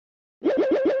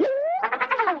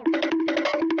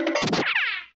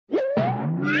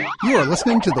You are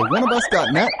listening to the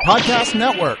oneofus.net podcast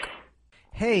network.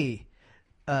 Hey,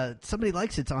 somebody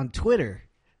likes it's on Twitter.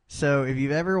 So if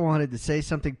you've ever wanted to say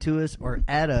something to us or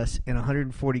at us in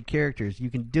 140 characters, you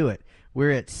can do it.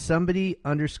 We're at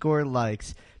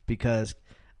somebody_likes because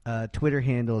Twitter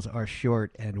handles are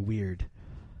short and weird.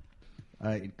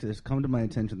 It's come to my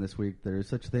attention this week. There is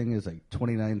such thing as a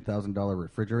 $29,000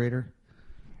 refrigerator.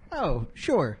 Oh,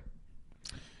 sure.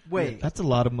 Wait. That's a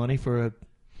lot of money for a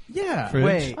fridge.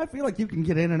 Wait. I feel like you can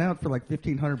get in and out for like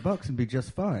 $1,500 and be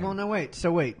just fine. Well, no, wait. So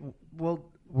wait. Well,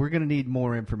 we're going to need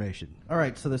more information. All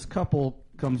right, so this couple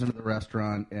comes into the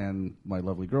restaurant, and my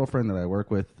lovely girlfriend that I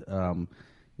work with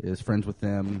is friends with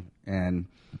them, and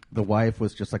the wife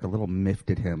was just like a little miffed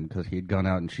at him because he had gone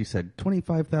out, and she said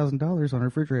 $25,000 on her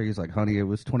refrigerator. He's like, honey, it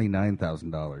was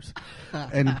 $29,000.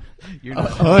 And You're not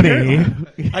Honey.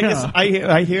 I guess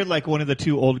I hear like one of the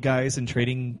two old guys in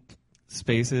trading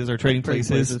spaces or trading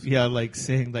places. Yeah, like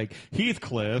saying like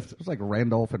Heathcliff. it was like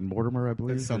Randolph and Mortimer, I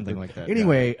believe. Something like that.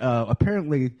 Anyway,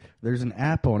 apparently there's an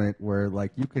app on it where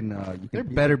like you can There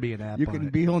better be an app you on can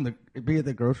it. be at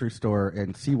the grocery store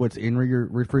and see what's in your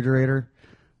refrigerator.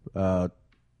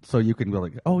 So you can go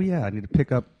like, oh yeah, I need to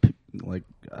pick up like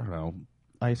I don't know,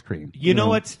 ice cream. You know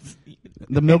what's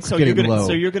The milk's so getting you're gonna, low.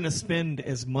 So you're going to spend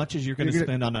as much as you're going to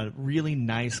spend on a really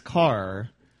nice car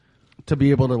to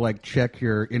be able to like check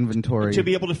your inventory. to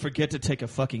be able to forget to take a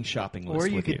fucking shopping list. Or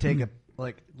you with could take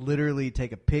literally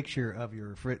take a picture of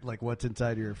your like what's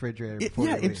inside your refrigerator. Before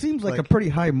you it leave. seems like a pretty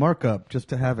high markup just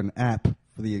to have an app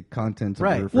for the contents of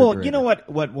Right. the refrigerator. Well, you know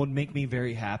what would make me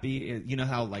very happy is, you know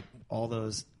how like all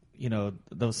those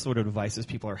those sort of devices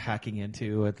people are hacking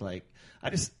into it. Like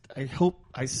I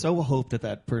so hope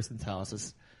that person's house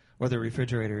is or their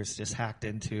refrigerator is just hacked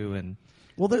into and.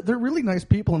 Well, they're really nice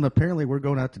people, and apparently we're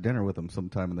going out to dinner with them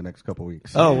sometime in the next couple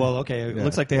weeks. Oh well, okay. It Yeah.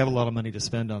 looks like they have a lot of money to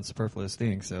spend on superfluous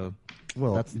things. So,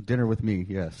 Well, dinner with me,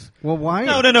 yes. Well, why?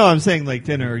 no. I'm saying like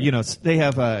dinner. They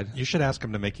have. You should ask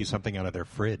them to make you something out of their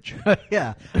fridge.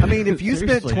 Yeah. I mean, if you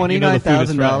spent Seriously.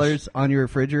 $29,000 on your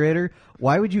refrigerator,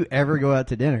 why would you ever go out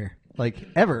to dinner? Like,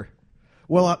 ever?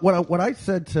 Well, what I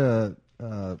said to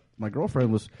my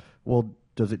girlfriend was, well,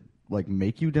 does it like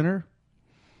make you dinner?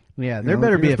 Yeah, You there know,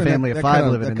 better if you're be a gonna spend family of that five kind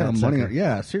of- living that in kind that of money. sucker.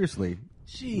 Yeah, seriously.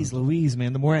 Jeez, Louise,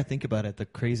 man. The more I think about it, the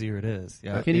crazier it is.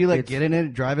 Yeah. Can you like it's- get in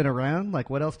it, drive it around? Like,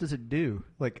 what else does it do?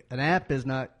 Like, an app is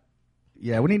not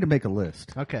Yeah, we need to make a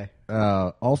list. okay.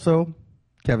 Also,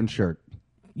 Kevin's shirt.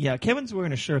 Yeah, Kevin's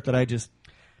wearing a shirt that I just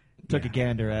took a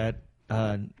gander at.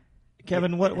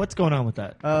 Kevin, what's going on with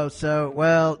that? Oh,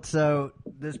 so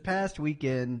this past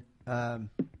weekend,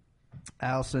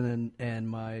 Allison and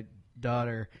my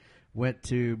daughter went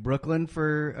to Brooklyn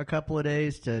for a couple of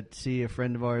days to see a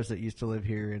friend of ours that used to live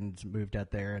here and moved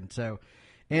out there. And so,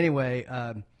 anyway,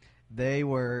 they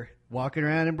were walking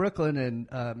around in Brooklyn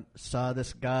and saw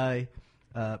this guy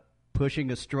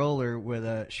pushing a stroller with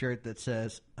a shirt that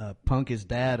says "Punk is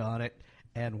Dad" on it,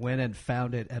 and went and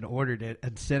found it and ordered it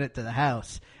and sent it to the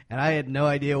house. And I had no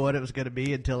idea what it was going to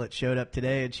be until it showed up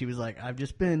today. And she was like, "I've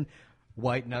just been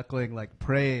white knuckling, like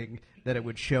praying that it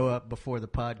would show up before the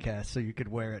podcast so you could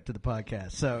wear it to the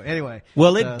podcast." So anyway.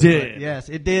 Well, it did. Yes,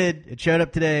 it did. It showed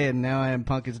up today, and now I am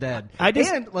Punk is Dad.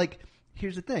 And, like,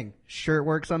 here's the thing. Shirt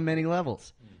works on many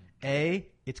levels. A,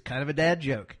 it's kind of a dad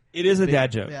joke. It is a B,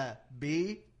 dad joke. Yeah.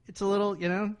 B, it's a little,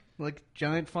 like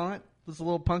giant font. It's a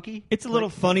little punky. It's a little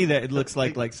funny that it looks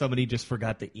like somebody just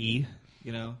forgot the E,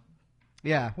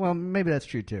 Yeah, well, maybe that's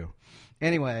true, too.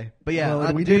 Anyway, but yeah.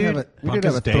 Well, we dude, did have a Punk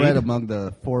is thread Dade. among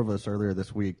the four of us earlier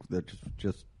this week that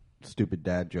just stupid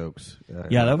dad jokes.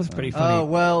 Yeah, that was pretty funny. Oh,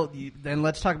 well, then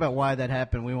let's talk about why that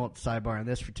happened. We won't sidebar on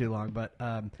this for too long, but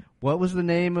what was the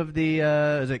name of the,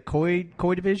 is it Koi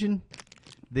Division?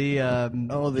 The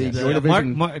Joy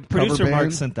Division Producer cover Mark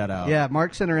band? sent that out. Yeah,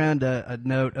 Mark sent around a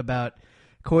note about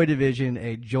Koi Division,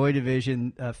 a Joy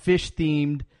Division,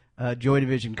 fish-themed Joy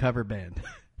Division cover band.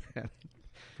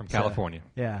 From California.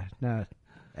 Yeah, no.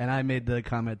 And I made the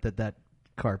comment that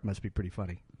carp must be pretty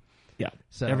funny. Yeah.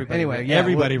 So everybody anyway, ran, yeah,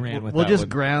 everybody we'll, ran with we'll that just one.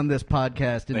 ground this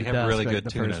podcast into They have dust really for good the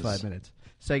first tunas. 5 minutes.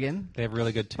 Say again? They have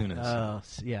really good tunas. Oh,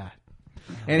 yeah.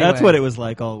 Anyway, That's what it was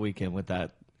like all weekend with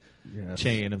that Yes.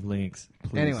 chain of links.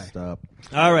 Please Anyway. stop.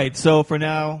 All right, so for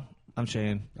now, I'm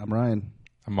Shane. I'm Ryan.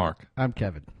 I'm Mark. I'm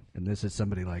Kevin, and this is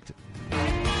Somebody Liked It.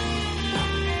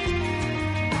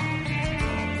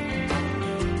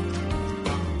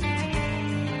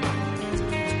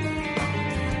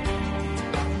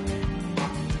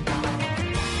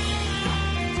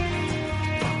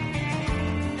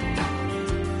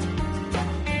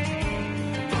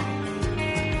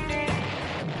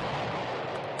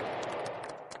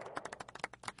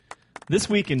 This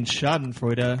week in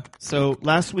Schadenfreude. So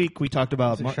last week we talked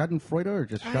about. Is it Schadenfreude or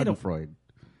just I don't- Schadenfreude?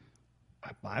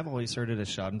 I've always heard it as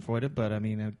Schadenfreude, but I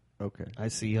mean, Okay. I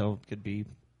see how it could be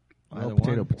either Well,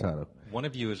 potato, one. potato. One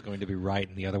of you is going to be right,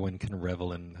 and the other one can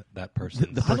revel in that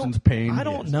person. The person's pain. I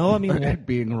don't know. I mean,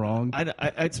 being wrong.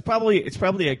 it's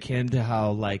probably akin to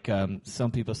how like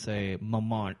some people say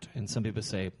moment and some people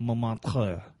say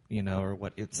Montmartre, or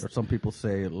what it's. Or some people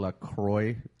say La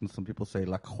Croix, and some people say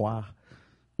La Croix.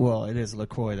 Well, it is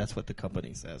LaCroix. That's what the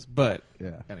company says. But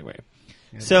Yeah. anyway,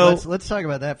 Yeah, so let's talk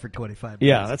about that for 25 minutes.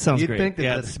 Yeah, that sounds You'd great. think that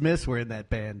Yeah. the Smiths were in that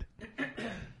band.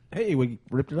 Hey, we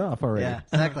ripped it off already. Yeah,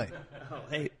 exactly.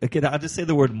 hey, okay, I'll just say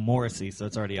the word Morrissey, so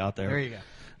it's already out there. There you go.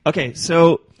 Okay,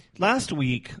 so last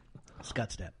week Scott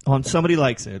Stepp. on Somebody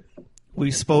Likes It, we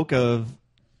spoke of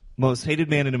most hated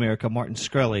man in America, Martin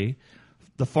Shkreli,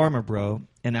 the farmer bro,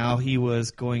 and how he was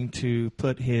going to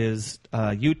put his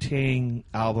Wu-Tang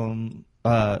album,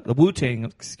 the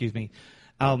Wu-Tang,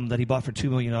 album that he bought for $2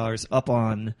 million up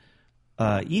on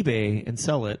eBay and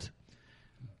sell it.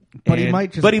 But he And-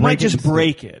 might just but he break might it just and sell-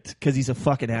 break it because he's a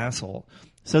fucking asshole.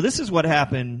 So this is what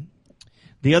happened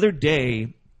the other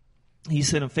day. He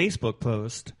sent a Facebook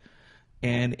post,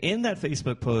 and in that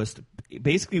Facebook post,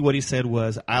 basically what he said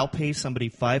was, "I'll pay somebody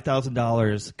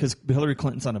 $5,000 because Hillary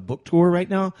Clinton's on a book tour right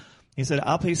now." He said,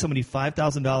 "I'll pay somebody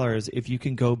 $5,000 if you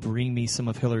can go bring me some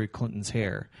of Hillary Clinton's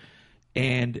hair."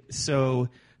 And so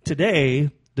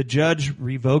today, the judge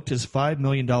revoked his $5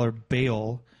 million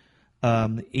bail.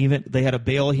 Even they had a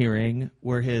bail hearing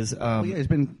where his Well, yeah, he's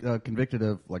been convicted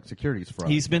of like securities fraud.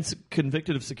 he's been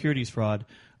convicted of securities fraud.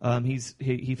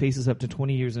 He faces up to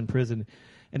 20 years in prison,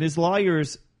 and his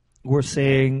lawyers were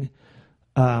saying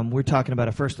we're talking about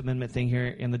a First Amendment thing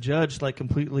here, and the judge like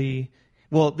completely.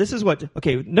 Well, this is what.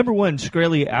 Okay, number one,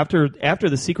 Shkreli after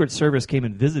the Secret Service came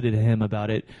and visited him about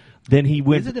it, then he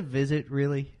went. Is it a visit,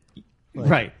 really?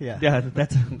 Right. Yeah.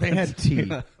 That's they had tea.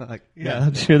 Like, yeah,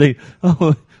 I'm sure they.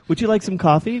 Oh, would you like some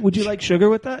coffee? Would you like sugar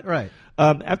with that? Right.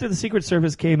 After the Secret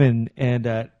Service came in and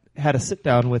had a sit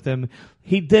down with him,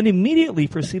 he then immediately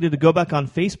proceeded to go back on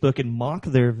Facebook and mock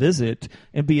their visit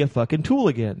and be a fucking tool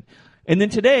again. And then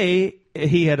today,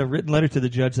 he had a written letter to the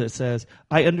judge that says,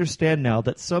 "I understand now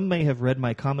that some may have read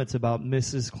my comments about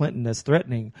Mrs. Clinton as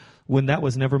threatening when that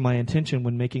was never my intention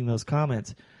when making those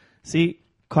comments." See,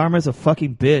 karma's a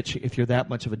fucking bitch if you're that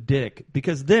much of a dick.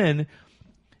 Because then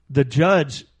the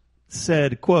judge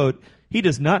said, quote, "He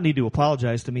does not need to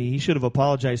apologize to me. He should have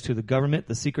apologized to the government,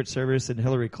 the Secret Service, and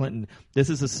Hillary Clinton. This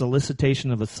is a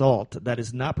solicitation of assault that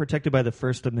is not protected by the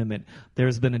First Amendment. There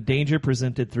has been a danger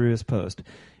presented through his post."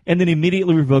 And then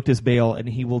immediately revoked his bail, and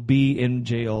he will be in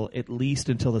jail at least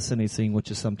until the sentencing,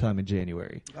 which is sometime in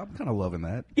January. I'm kind of loving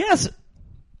that. Yes.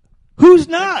 Who's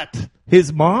not?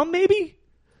 His mom, maybe?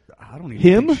 I don't even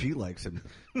Him? think she likes him.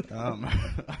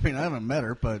 I mean, I haven't met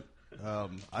her, but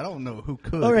I don't know who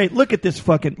could. All right, look at this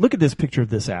picture of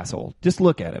this asshole. Just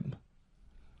look at him.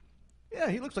 Yeah,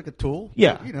 he looks like a tool.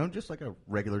 Yeah. Just like a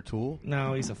regular tool.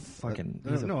 No, he's a fucking.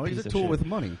 He's a piece of tool shit. with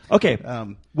money. Okay.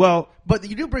 Well, But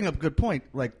you do bring up a good point.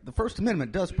 Like the First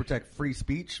Amendment does protect free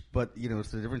speech, but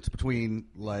it's the difference between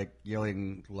like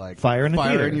yelling like Fire in a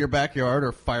theater. in your backyard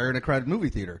or fire in a crowded movie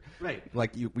theater. Right.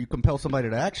 Like you compel somebody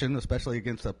to action, especially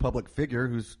against a public figure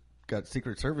who's got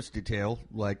Secret Service detail.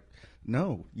 Like,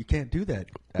 no, you can't do that.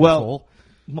 Asshole.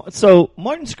 so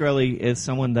Martin Shkreli is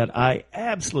someone that I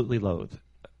absolutely loathe.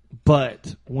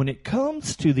 But when it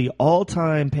comes to the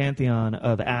all-time pantheon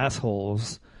of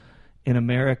assholes in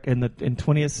America, in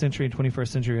 20th century and 21st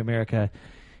century America,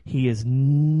 he is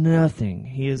nothing.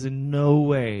 He is in no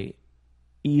way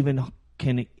even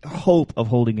can hope of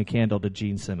holding a candle to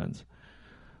Gene Simmons,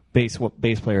 bass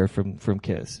player from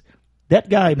Kiss. That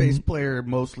guy, bass player,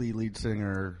 mostly lead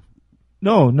singer.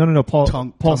 no. Paul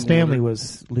Tongue Stanley wielder.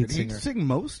 was lead Did he singer. sing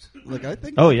most? Like I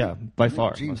think. Oh yeah, by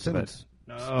far. Gene most of it. Simmons.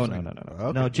 No.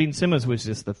 Okay. No, Gene Simmons was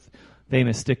just the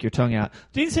famous "stick your tongue out."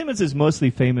 Gene Simmons is mostly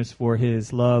famous for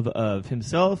his love of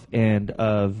himself and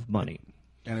of money.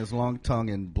 And his long tongue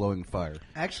and blowing fire.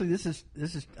 Actually, this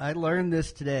is. I learned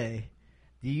this today.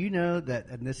 Do you know that?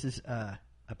 And this is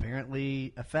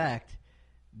apparently a fact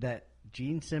that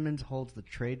Gene Simmons holds the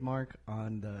trademark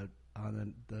on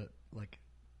the like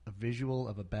a visual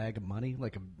of a bag of money,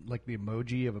 like the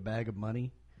emoji of a bag of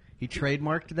money. He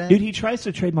trademarked that. Dude, he tries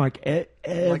to trademark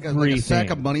everything. Like a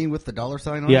sack of money with the dollar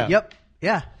sign on Yeah. it? Yep.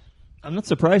 Yeah. I'm not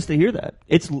surprised to hear that.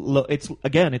 It's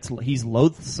he's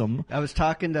loathsome. I was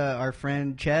talking to our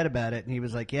friend Chad about it, and he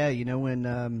was like, "Yeah, when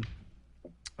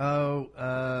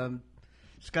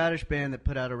Scottish band that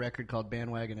put out a record called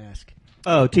Bandwagon-esque."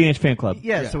 Oh, Teenage Fan Club.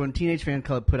 Yeah, so when Teenage Fan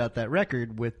Club put out that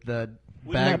record with the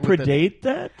Wouldn't that with predate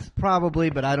that? Probably,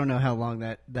 but I don't know how long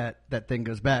that thing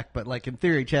goes back. But like in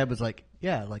theory, Chad was like,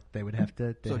 yeah, like they would have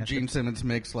to. So Gene Simmons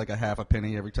makes like a half a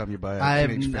penny every time you buy a I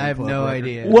Teenage Fan have Club no record.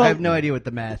 idea. Well, I have no idea what the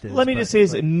math is. Let me but, just say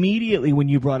is like, immediately when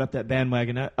you brought up that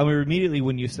bandwagon, immediately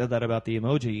when you said that about the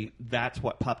emoji, that's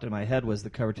what popped in my head was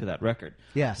the cover to that record.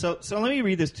 Yeah. So let me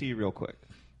read this to you real quick.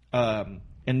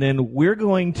 And then we're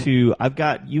going to,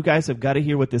 you guys have got to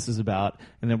hear what this is about.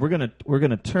 And then we're going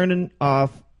to turn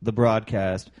off the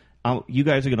broadcast. You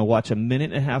guys are going to watch a 1.5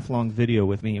 minute long video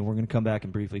with me, and we're going to come back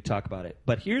and briefly talk about it.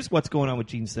 But here's what's going on with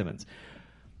Gene Simmons.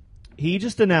 He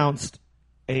just announced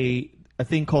a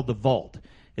thing called The Vault.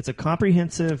 It's a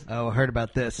comprehensive, I heard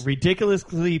about this.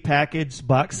 ridiculously packaged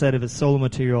box set of his solo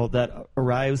material that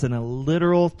arrives in a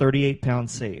literal 38-pound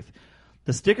safe.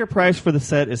 The sticker price for the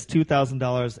set is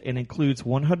 $2,000 and includes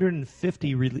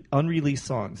 150 unreleased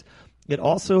songs. It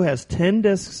also has 10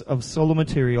 discs of solo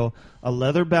material, a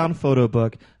leather-bound photo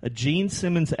book, a Gene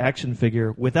Simmons action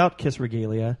figure without Kiss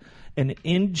regalia, an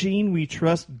In Gene We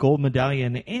Trust gold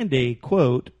medallion, and a,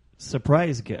 quote,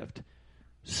 surprise gift.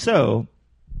 So,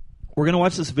 we're going to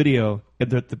watch this video,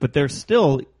 but there's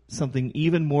still something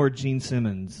even more Gene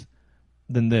Simmons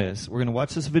than this. We're going to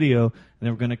watch this video, and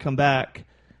then we're going to come back,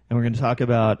 and we're going to talk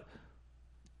about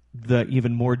the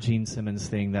even more Gene Simmons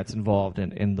thing that's involved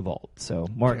in the vault. So,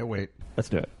 Mark, Can't wait. Let's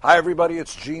do it. Hi, everybody.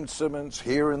 It's Gene Simmons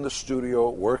here in the studio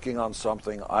working on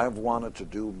something I've wanted to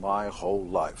do my whole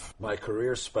life. My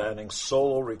career spanning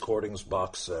solo recordings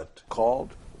box set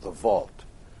called The Vault.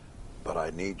 But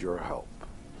I need your help.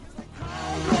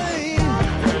 They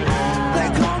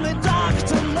call me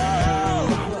Dr.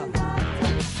 Love.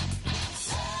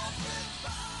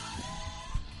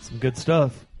 Some good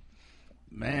stuff.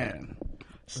 Man.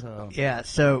 Yeah.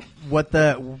 So what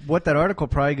that article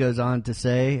probably goes on to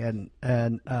say, and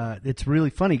it's really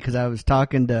funny because I was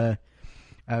talking to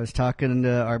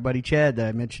our buddy Chad that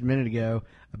I mentioned a minute ago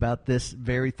about this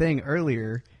very thing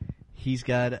earlier. He's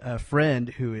got a friend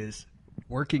who is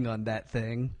working on that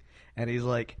thing, and he's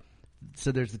like,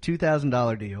 so there's the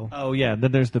 $2,000 deal. Oh yeah,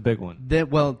 then there's the big one. There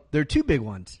are two big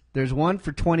ones. There's one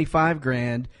for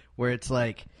 $25,000 where it's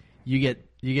like you get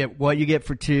what you get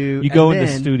for two. You go in the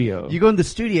studio. You go in the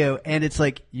studio, and it's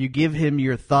like you give him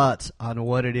your thoughts on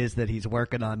what it is that he's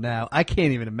working on now. I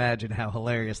can't even imagine how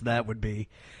hilarious that would be.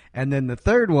 And then the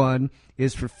third one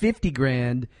is for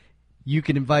 $50,000. You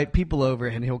can invite people over,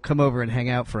 and he'll come over and hang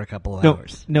out for a couple of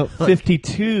hours. No,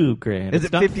 $52,000. Is It's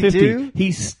it not 52? 50.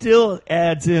 He still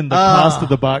adds in the cost of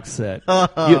the box set.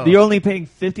 You're only paying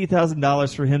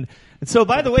 $50,000 for him. And so,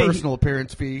 by the way, Personal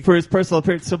appearance fee. for his personal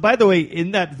appearance. So, by the way,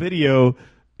 in that video,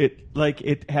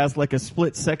 it has like a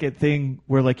split second thing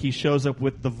where like he shows up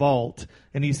with the vault,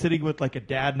 and he's sitting with like a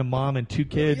dad and a mom and two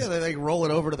kids. Yeah, they like roll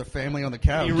it over to the family on the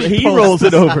couch. He rolls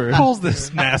it over. Pulls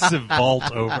this massive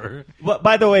vault over. But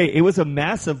by the way, it was a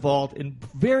massive vault, and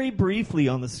very briefly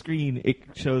on the screen, it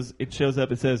shows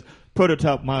up. It says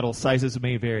prototype model sizes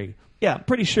may vary. Yeah, I'm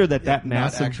pretty sure that Not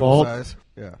massive actual vault size.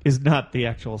 Yeah. is not the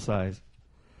actual size.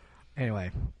 Anyway,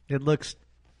 it looks.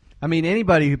 I mean,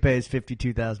 anybody who pays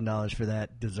 $52,000 for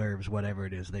that deserves whatever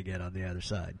it is they get on the other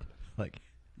side. Like,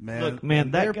 Man, Look, man,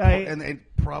 and that they're guy- and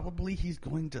probably he's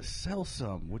going to sell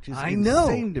some, which is I know.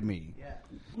 insane to me.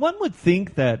 One would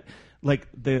think that like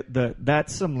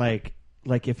that's some like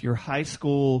if your high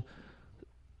school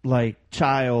like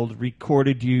child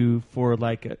recorded you for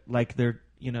like their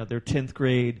 10th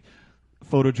grade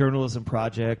photojournalism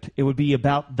project, it would be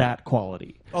about that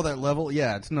quality. Oh, that level?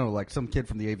 Yeah, it's no like some kid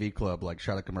from the AV Club like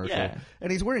shot a commercial, Yeah.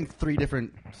 and he's wearing 3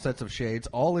 different sets of shades,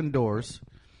 all indoors,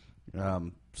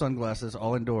 sunglasses,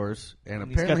 all indoors, and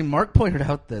he's apparently got- Mark pointed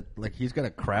out that like he's got a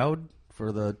crowd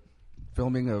for the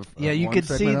filming of yeah, you one could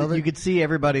see segment of it. you could see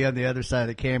everybody on the other side of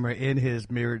the camera in his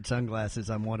mirrored sunglasses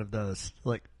on one of those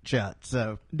like shots.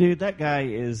 So Dude, that guy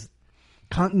is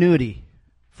continuity,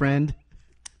 friend.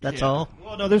 That's all.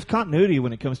 Well, no, there's continuity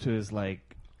when it comes to his like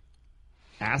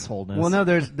assholeness. Well, no,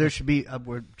 there should be.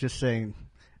 We're just saying.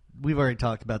 We've already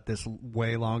talked about this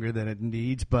way longer than it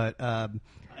needs, but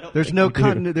there's think no we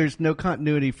do. there's no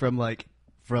continuity from like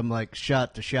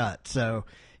shot to shot. So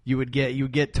you would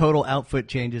get total outfit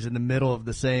changes in the middle of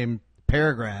the same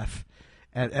paragraph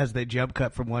as they jump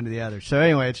cut from one to the other. So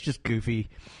anyway, it's just goofy.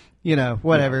 You know,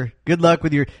 whatever. Yeah. Good luck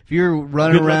with if you're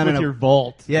running Good around luck with your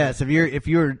vault. Yes, if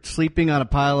you're sleeping on a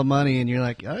pile of money and you're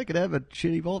like, I could have a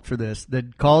shitty vault for this,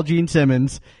 then call Gene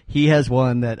Simmons. He has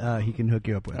one that he can hook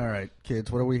you up with. All right,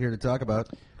 kids, what are we here to talk about?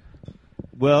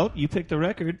 Well, you picked the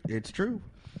record. It's true.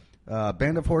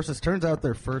 Band of Horses turns out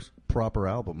their first proper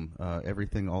album,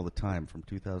 Everything All the Time, from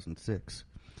 2006,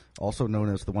 also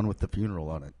known as the one with the funeral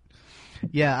on it.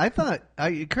 Yeah, I thought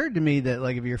it occurred to me that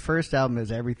like if your first album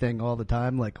is everything all the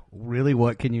time, like really,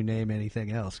 what can you name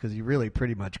anything else? Because you really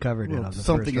pretty much covered it on the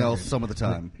Something first else record. some of the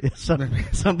time.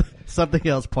 Something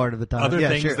else part of the time. Other Yeah,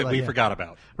 things sure, that like, we yeah. forgot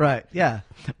about. Right. Yeah.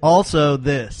 Also,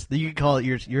 this you could call it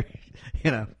your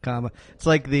comma. It's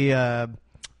like the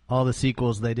all the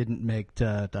sequels they didn't make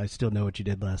to I Still Know What You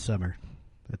Did Last Summer,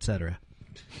 etc.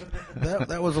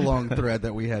 That was a long thread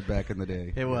that we had back in the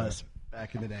day. It was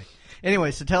back in the day.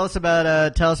 Anyway, so tell us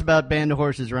about Band of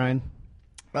Horses, Ryan.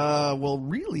 Well,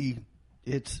 really,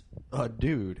 it's a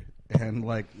dude, and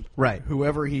like Right.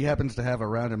 whoever he happens to have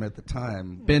around him at the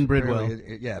time. Ben Bridwell.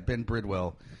 Ben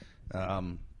Bridwell.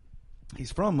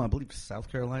 He's from, I believe,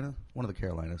 South Carolina, one of the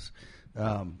Carolinas,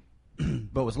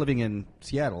 but was living in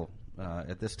Seattle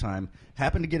at this time.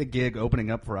 Happened to get a gig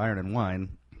opening up for Iron and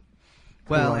Wine.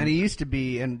 Well, and he used to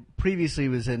be, and previously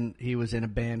he was in a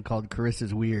band called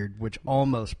Carissa's Weird, which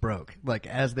almost broke. Like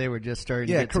as they were just starting.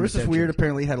 Yeah, to get some Carissa's attention. Weird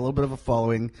apparently had a little bit of a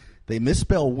following. They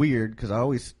misspell weird because I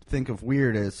always think of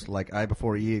weird as like I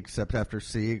before E except after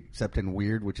C, except in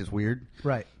weird, which is weird.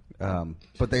 Right.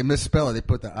 But they misspell it. They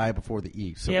put the I before the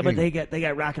E. So Yeah, but anyway, they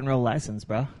got rock and roll license,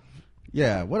 bro.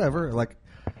 yeah, whatever. Like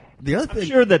the other I'm thing.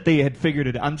 sure that they had figured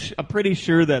it. I'm pretty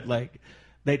sure that like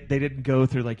they didn't go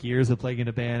through like years of playing in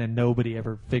a band and nobody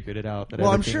ever figured it out. That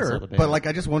Well, I'm everything was sure, all the band. but like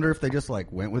I just wonder if they just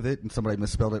like went with it and somebody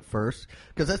misspelled it first.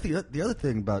 Because that's the other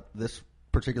thing about this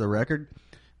particular record.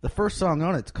 The first song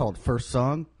on it's called First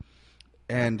Song,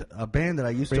 and a band that I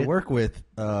used to work with,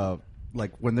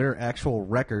 like when their actual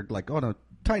record, like on a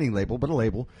tiny label, but a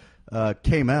label,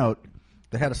 came out,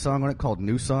 they had a song on it called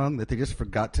New Song that they just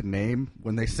forgot to name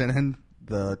when they sent in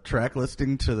the track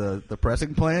listing to the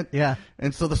pressing plant. Yeah.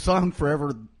 And so the song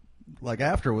forever, like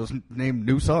after, was named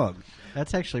New Song.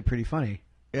 That's actually pretty funny.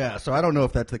 Yeah, so I don't know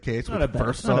if that's the case it's with not a the bad,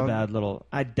 first it's not song. a bad little.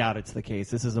 I doubt it's the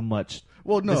case. This is a much.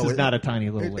 Well, no, this is not a tiny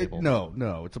little label.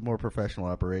 No, it's a more professional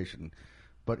operation.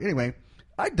 But anyway,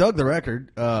 I dug the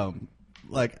record.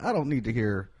 Like, I don't need to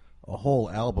hear a whole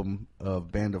album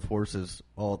of Band of Horses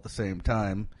all at the same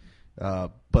time.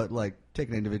 But like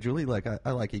taken individually, like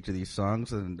I like each of these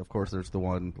songs, and of course there's the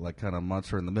one like kind of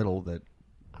monster in the middle that.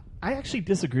 I actually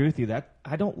disagree with you. That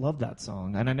I don't love that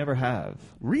song, and I never have.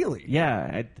 Really?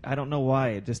 Yeah, I don't know why.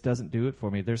 It just doesn't do it for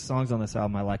me. There's songs on this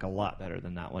album I like a lot better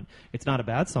than that one. It's not a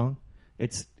bad song.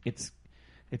 It's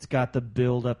got the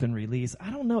build up and release.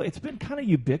 I don't know. It's been kind of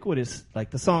ubiquitous.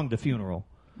 Like the song "The Funeral"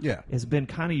 Yeah. has been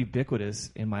kind of ubiquitous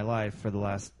in my life for the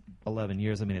last 11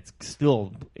 years. I mean,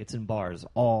 it's in bars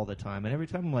all the time, and every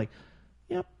time I'm like,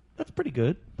 yep, that's pretty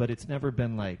good. But it's never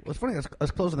been like. Well, it's funny. I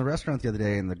was closing the restaurant the other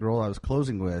day, and the girl I was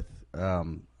closing with,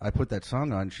 I put that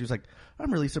song on. She was like,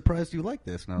 "I'm really surprised you like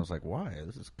this." And I was like, "Why?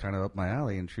 This is kind of up my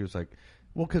alley." And she was like,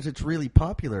 "Well, because it's really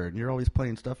popular, and you're always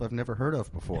playing stuff I've never heard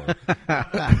of before."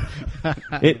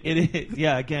 It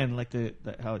yeah. Again, like the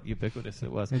how ubiquitous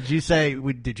it was. Did you say?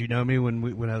 Did you know me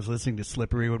when I was listening to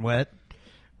 "Slippery When Wet"?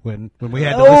 When we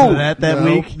had to listen to that no,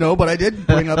 week? No, but I did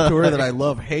bring up to her that I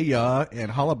love Hey Ya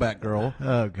and Hollaback Girl.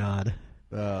 Oh God.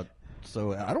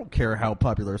 So I don't care how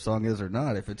popular a song is or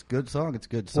not. If it's a good song, it's a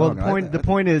good song. Well, the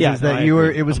point is Yeah, is no, that I you were.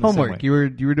 agree. It was I'm the same homework. way.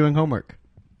 You were doing homework.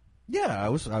 Yeah, I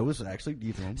was actually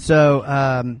deep. So,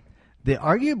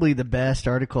 arguably the best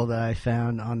article that I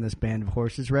found on this Band of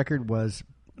Horses record was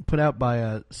put out by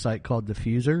a site called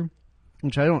Diffuser,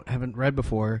 which I haven't read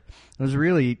before. It was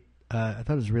really, I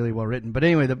thought it was really well written. But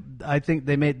anyway, I think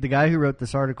the guy who wrote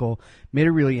this article made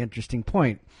a really interesting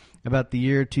point about the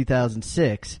year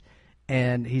 2006.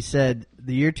 And he said,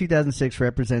 the year 2006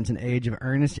 represents an age of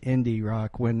earnest indie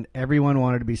rock when everyone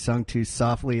wanted to be sung to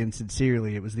softly and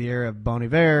sincerely. It was the era of Bon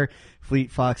Iver,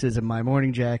 Fleet Foxes, and My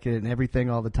Morning Jacket, and everything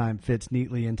all the time fits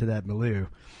neatly into that milieu.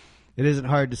 It isn't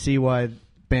hard to see why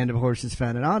Band of Horses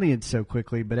found an audience so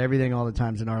quickly, but Everything All the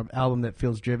Time is an album that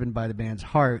feels driven by the band's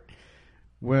heart,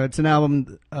 where it's an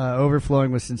album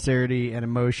overflowing with sincerity and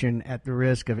emotion at the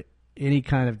risk of any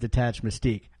kind of detached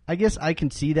mystique. I guess I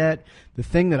can see that. The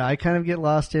thing that I kind of get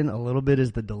lost in a little bit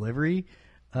is the delivery,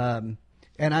 and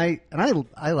I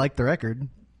like the record,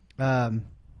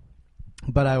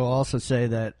 but I will also say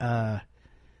that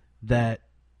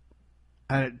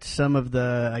some of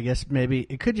the, I guess maybe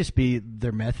it could just be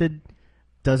their method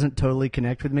doesn't totally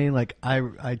connect with me. Like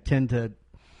I tend to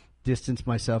distance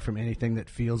myself from anything that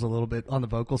feels a little bit on the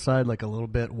vocal side, like a little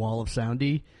bit wall of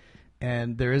soundy.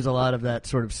 And there is a lot of that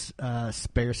sort of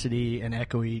sparsity and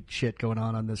echoey shit going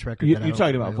on this record. You that I don't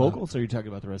talking about really love. vocals, or are you talking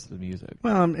about the rest of the music?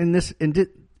 Well,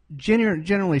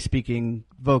 generally speaking,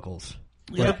 vocals.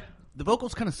 Yeah, the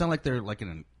vocals kind of sound like they're like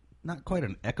in not quite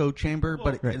an echo chamber,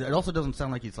 but it also doesn't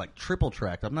sound like he's like triple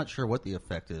tracked. I'm not sure what the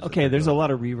effect is. Okay, there's a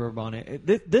lot of reverb on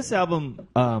it. This album,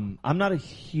 I'm not a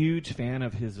huge fan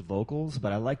of his vocals,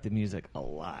 but I like the music a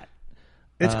lot.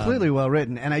 It's clearly well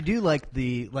written, and I do like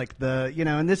the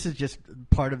and this is just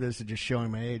part of this is just showing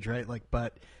my age, right? Like,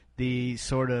 but the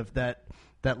sort of that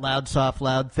loud, soft,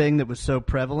 loud thing that was so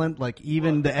prevalent, like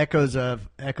even the echoes of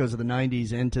the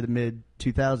 '90s into the mid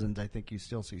 2000s, I think you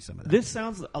still see some of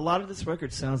that. A lot of this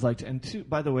record sounds like,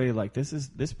 by the way, like this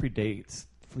predates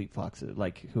Fleet Foxes,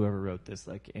 like whoever wrote this,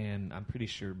 like, and I'm pretty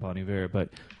sure Bon Iver, but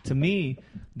to me,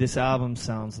 this album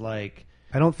sounds like.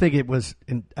 I don't think it was.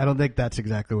 I don't think that's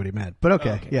exactly what he meant. But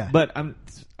okay. Yeah. But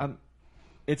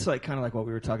it's like kind of like what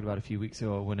we were talking about a few weeks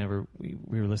ago. Whenever we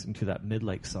were listening to that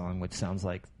Midlake song, which sounds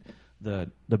like the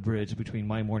bridge between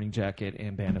My Morning Jacket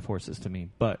and Band of Horses to me.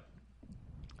 But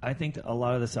I think that a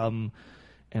lot of this album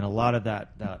and a lot of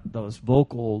the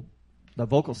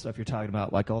vocal stuff you're talking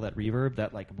about, like all that reverb,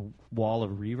 that like wall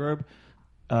of reverb,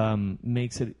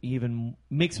 makes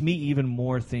me even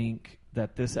more think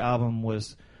that this album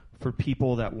was for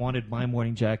people that wanted My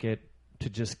Morning Jacket to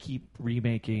just keep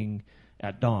remaking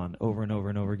At Dawn over and over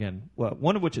and over again. Well,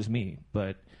 one of which is me,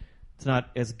 but it's not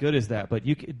as good as that. But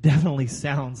it definitely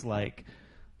sounds like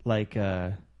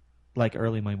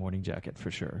early My Morning Jacket for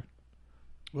sure.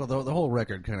 Well, the whole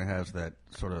record kind of has that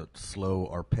sort of slow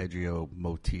arpeggio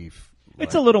motif.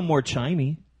 It's a little more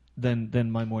chimey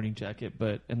than My Morning Jacket,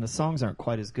 and the songs aren't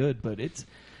quite as good. But it's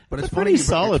funny pretty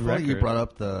solid it's funny record. You brought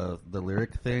up the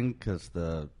lyric thing because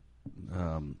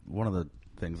one of the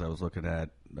things I was looking at,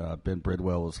 Ben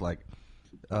Bridwell was like,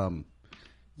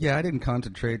 yeah, I didn't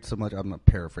concentrate so much. I'm not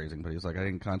paraphrasing, but he's like, I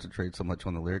didn't concentrate so much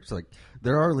on the lyrics. Like,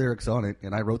 there are lyrics on it,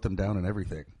 and I wrote them down and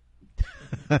everything.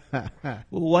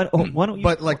 Why don't you?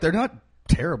 But like, they're not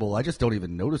terrible. I just don't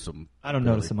even notice them. I don't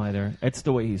notice them either. It's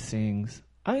the way he sings.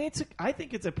 I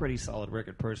think it's a pretty solid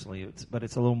record personally, but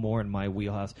it's a little more in my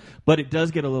wheelhouse. But it does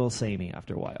get a little samey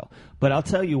after a while. But I'll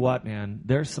tell you what, man,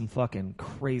 there's some fucking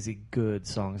crazy good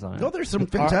songs on it. No, there's some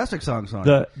fantastic songs on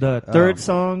it. The third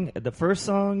song, the first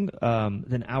song,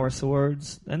 then Our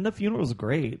Swords, and The Funeral's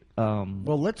great. Part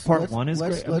one is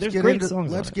great. There's great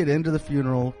songs. Let's get into The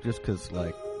Funeral, just because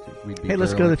like we'd be. Hey,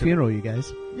 let's go to The Funeral, you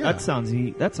guys. Yeah. That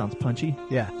sounds punchy.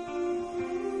 Yeah.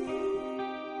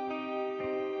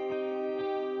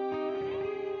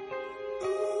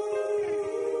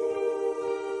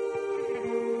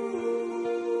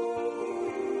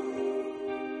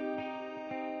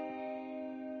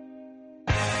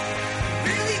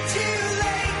 Really too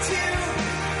late to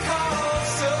call,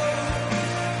 so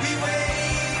we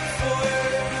wait for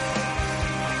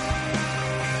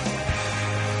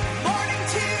morning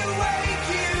to wake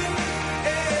you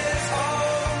is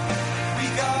all we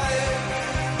got.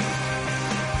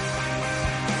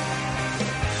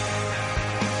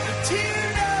 But to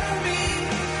know me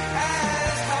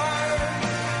as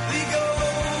hardly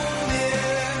golden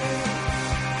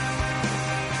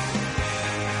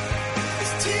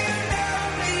is to know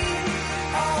me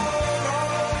all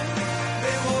wrong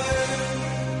they would.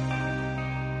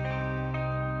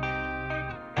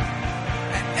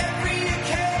 At every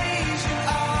occasion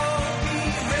I'll be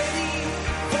ready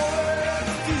for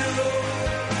the funeral.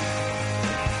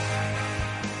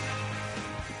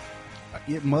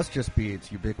 It must just be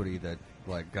its ubiquity that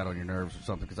like got on your nerves or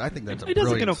something. Because I think that's a It doesn't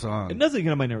brilliant get song. It doesn't get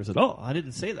on my nerves at all. I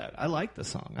didn't say that. I like the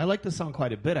song. I like the song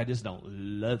quite a bit. I just don't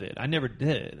love it. I never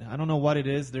did. I don't know what it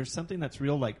is. There's something that's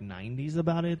real like 90s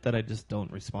about it that I just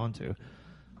don't respond to.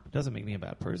 It doesn't make me a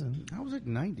bad person. How was it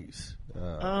 90s?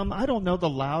 I don't know the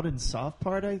loud and soft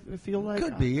part. I feel like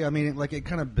Could be. I mean, it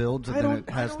kind of builds, and I then don't-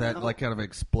 it I has don't that know. like kind of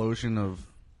explosion of.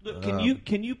 Look,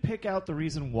 can you pick out the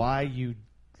reason why you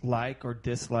like or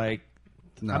dislike?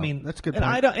 No, I mean, that's a good. and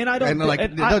point. I don't. And like,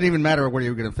 and it I- doesn't even matter where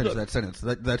you're going to finish Look. that sentence.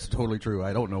 That's totally true.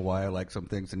 I don't know why I like some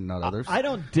things and not others. I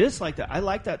don't dislike that. I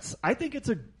like that. I think it's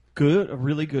a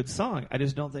really good song. I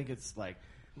just don't think it's like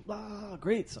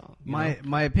great song. you know?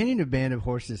 My opinion of Band of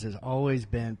Horses has always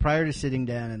been, prior to sitting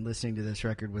down and listening to this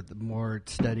record with a more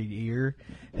studied ear,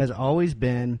 has always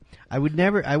been, I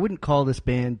wouldn't call this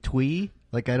band twee.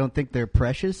 Like, I don't think they're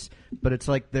precious, but it's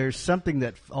like there's something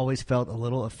that always felt a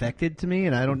little affected to me,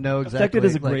 and I don't know exactly. Affected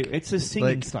is a like- great. It's a singing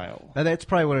like- style. That's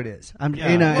probably what it is. Yeah.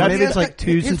 And maybe it's like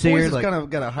too his sincere. voice has Like, kind of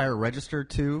got a higher register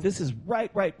too. This is right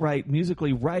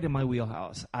musically right in my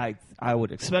wheelhouse. I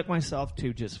would expect myself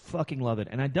to just fucking love it,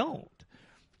 and I don't.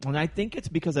 And I think it's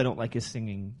because I don't like his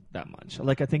singing that much.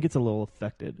 Like, I think it's a little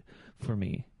affected for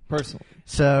me personally.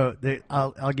 So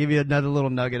I'll give you another little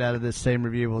nugget out of this same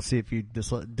review. We'll see if you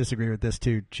disagree with this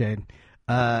too, Shane.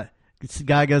 This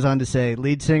guy goes on to say,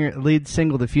 lead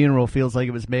single "The Funeral" feels like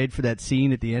it was made for that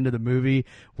scene at the end of the movie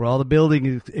where all the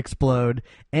buildings explode,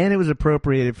 and it was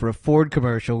appropriated for a Ford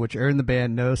commercial, which earned the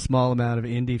band no small amount of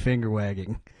indie finger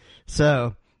wagging.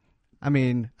 So, I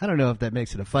mean, I don't know if that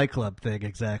makes it a Fight Club thing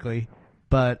exactly,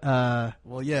 but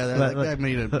Well, yeah, that guy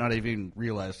made it not even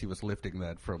realize he was lifting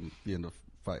that from the end of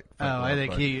Fight Club, I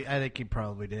think he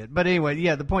probably did. But anyway,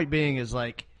 yeah, the point being is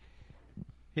like,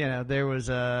 you know,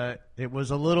 it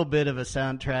was a little bit of a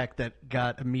soundtrack that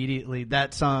got immediately,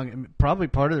 that song, probably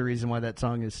part of the reason why that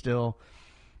song is still,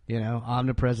 you know,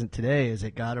 omnipresent today is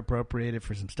it got appropriated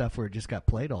for some stuff where it just got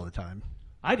played all the time.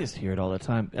 I just hear it all the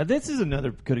time. This is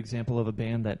another good example of a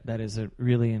band that is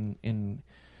really in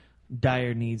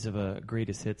dire needs of a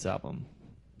greatest hits album.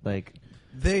 Like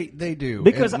They do.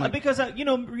 because And, like, you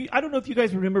know, I don't know if you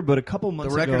guys remember, but a couple the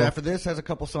months record ago, after this has a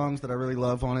couple songs that I really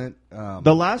love on it.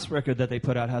 the last record that they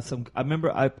put out has some. I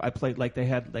remember I played like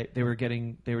they were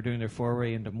doing their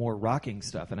foray into more rocking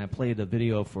stuff, and I played a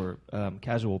video for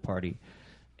Casual Party,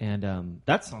 and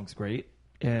that song's great.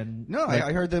 And No, like,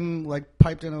 I heard them like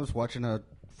piped in. I was watching a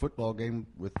football game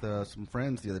with some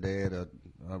friends the other day at a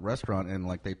restaurant, and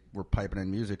like they were piping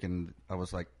in music, and I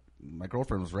was like, my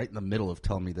girlfriend was right in the middle of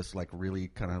telling me this like really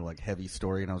kind of like heavy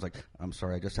story, and I was like, I'm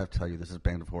sorry, I just have to tell you this is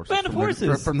Band of Horses. Band of from their-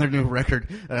 Horses! from their new record.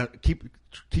 Keep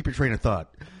your train of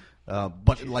thought.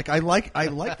 But like I like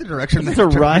the direction That's they a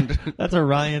Ryan. turned. That's a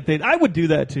Ryan thing. I would do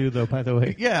that too, though. By the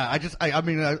way, Yeah,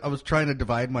 I was trying to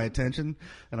divide my attention,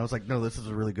 and I was like, no, this is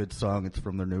a really good song. It's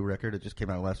from their new record. It just came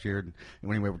out last year, and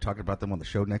anyway, we're talking about them on the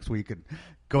show next week. And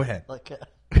go ahead. Like,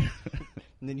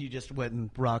 and then you just went and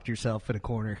rocked yourself in a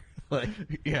corner. Like,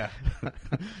 Yeah.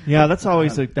 yeah, that's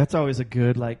always a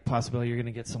good like possibility. You're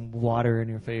gonna get some water in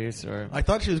your face, or I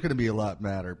thought she was going to be a lot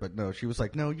madder, but no, she was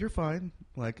like, no, you're fine.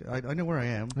 Like, I know where I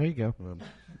am. there you go.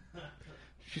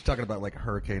 She's talking about like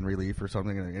hurricane relief or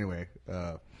something. And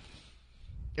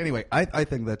anyway, I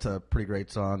think that's a pretty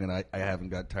great song, and I haven't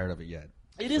got tired of it yet.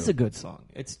 it is a good song.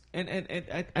 It's and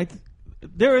I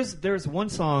there's one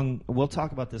song we'll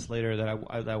talk about this later that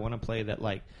I want to play that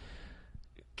like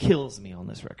kills me on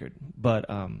this record, but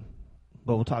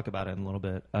we'll talk about it in a little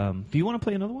bit. Do you want to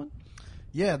play another one?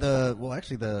 Yeah, the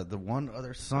one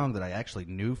other song that I actually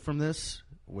knew from this,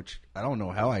 which I don't know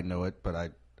how I know it, but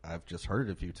I've just heard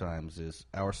it a few times, is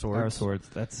Our Swords. Our Swords.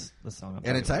 That's the song.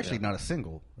 And it's actually not a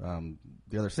single.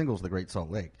 The other single is The Great Salt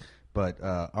Lake. But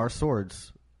Our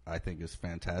Swords, I think, is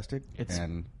fantastic. It's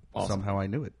and awesome. somehow I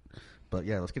knew it. But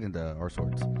yeah, let's get into Our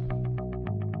Swords.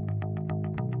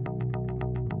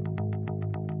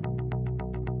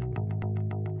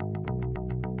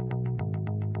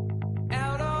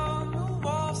 Out on the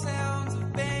wall, sounds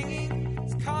of banging.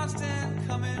 It's constant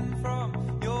coming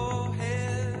from your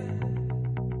head.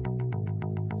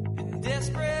 And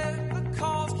desperate, the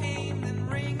calls came then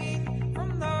ringing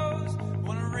from those who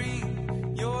wanna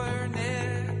wring your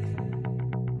neck.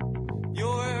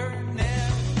 Your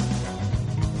neck.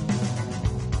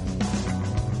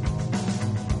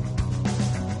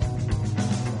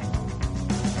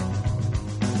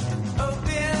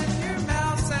 Open your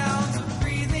mouth, sounds of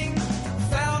breathing,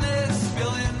 foulness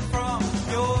spilling from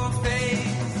your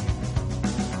face.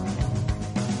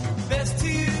 Best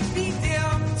to be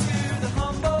down to the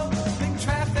humble, big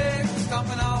traffic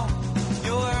stomping on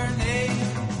your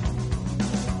name.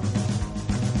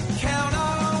 Count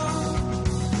on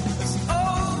this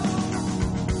old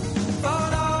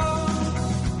photo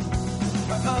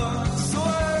of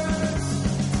swords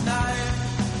tonight.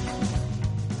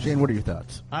 Shane, what are your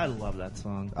thoughts? I love that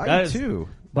song. I That do is too.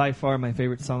 by far my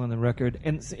favorite song on the record,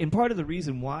 and part of the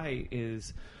reason why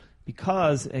is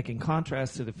because, like, in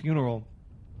contrast to The Funeral,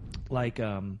 like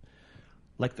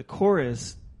the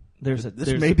chorus, This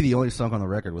there's may be the only song on the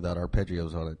record without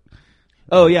arpeggios on it.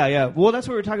 Oh yeah. Well, that's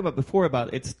what we were talking about before.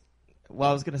 About it's. Well,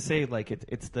 I was gonna say like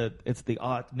it's the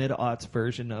mid-aughts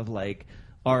version of like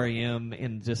REM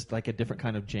in just like a different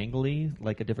kind of jangly,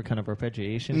 like a different kind of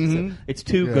arpeggiation. Mhm. So it's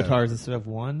two Yeah. guitars instead of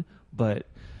one, but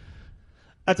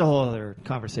that's a whole other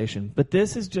conversation. But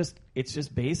this is it's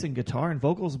just bass and guitar and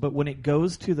vocals. But when it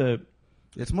goes to the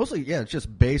It's mostly, it's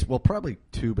just bass. Well, probably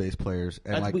two bass players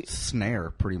and As like we-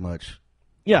 snare, pretty much.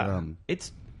 Yeah,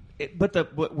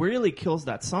 but what really kills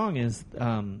that song is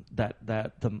that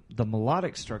the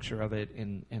melodic structure of it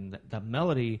and the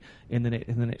melody, and then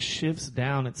it shifts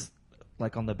down. It's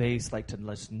like on the bass, like to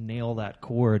let's nail that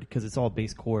chord because it's all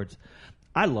bass chords.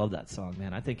 I love that song,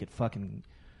 man. I think it fucking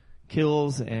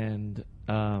kills, and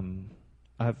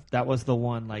that was the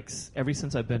one. Like ever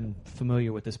since I've been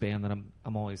familiar with this band, that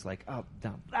I'm always like, oh,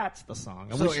 damn, that's the song.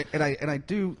 I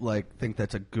do like think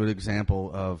that's a good example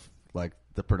of like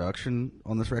the production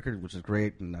on this record, which is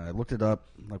great. And I looked it up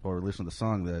like while we were listening to the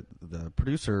song. That the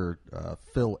producer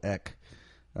Phil Eck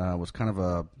was kind of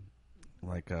a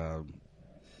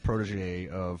protege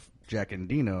of Jack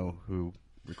Endino, who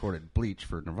recorded Bleach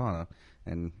for Nirvana,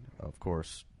 and of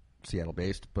course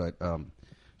Seattle-based. But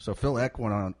so Phil Eck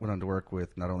went on to work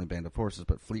with not only Band of Horses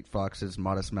but Fleet Foxes,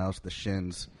 Modest Mouse, The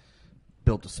Shins,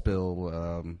 Built to Spill.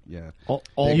 All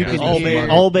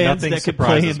bands Nothing that could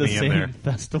play in surprises the me in same there.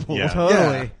 festival. Yeah.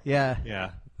 Totally. Yeah.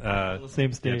 Yeah. The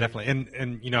same stage. Yeah, definitely.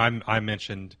 And I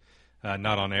mentioned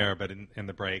not on air, but in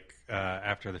the break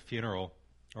after the funeral,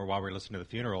 or while we were listening to the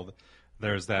funeral,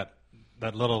 there's that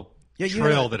little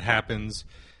trill that happens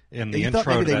in the You intro thought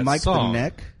maybe to they that mic'd song. the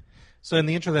neck? So in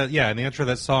the intro of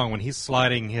that song, when he's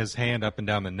sliding his hand up and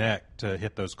down the neck to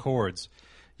hit those chords,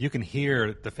 you can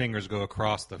hear the fingers go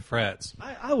across the frets,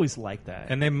 I always like that.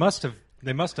 and they must have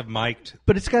mic'd.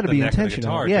 But it's got to the be neck of the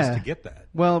intentional, guitar yeah. just to get that.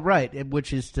 Well, right,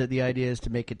 which is the idea is to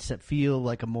make it feel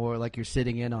like like you're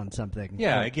sitting in on something.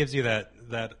 Yeah, it gives you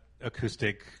that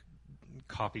acoustic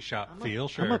coffee shop feel.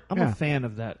 Sure. I'm a fan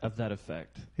of that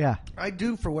effect. Yeah. I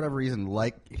do, for whatever reason,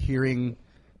 like hearing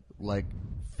like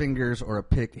fingers or a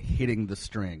pick hitting the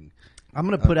string. I'm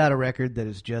going to put out a record that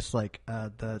is just like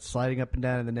the sliding up and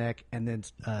down in the neck and then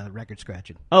record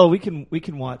scratching. Oh, we can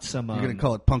watch some. You're going to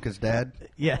call it Punk is Dad?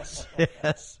 Yes.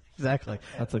 Yes. Exactly.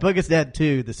 That's a- Bug is Dead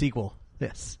 2, the sequel.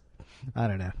 Yes. I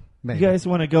don't know. Maybe. You guys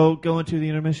want to go into the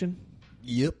intermission?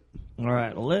 Yep. All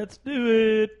right, let's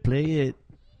do it. Play it.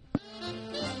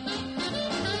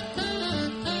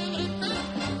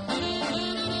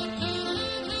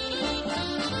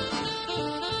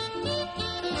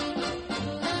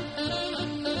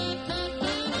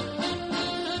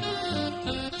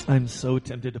 I'm so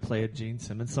tempted to play a Gene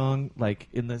Simmons song, like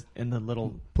in the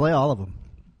little Play all of them.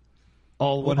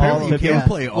 all Well, 150. apparently you can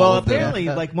play all well, of them. apparently,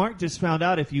 like Mark just found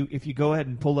out, if you go ahead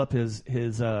and pull up his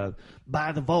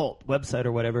Buy the Vault website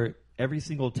or whatever, every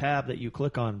single tab that you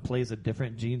click on plays a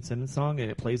different Gene Simmons song, and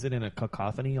it plays it in a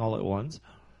cacophony all at once.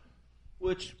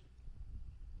 Which,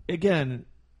 again,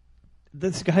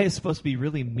 this guy is supposed to be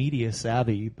really media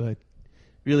savvy, but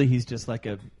really he's just like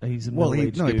he's a Well,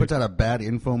 middle-aged he dude. puts out a bad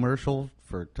infomercial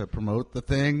to promote the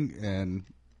thing,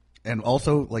 and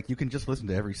also like you can just listen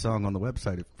to every song on the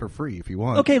website for free if you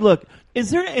want. Okay, look,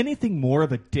 is there anything more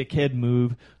of a dickhead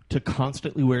move to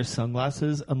constantly wear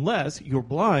sunglasses unless you're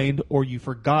blind or you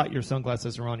forgot your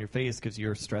sunglasses are on your face because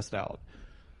you're stressed out?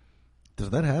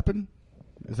 Does that happen?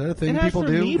 Is that a thing It has people for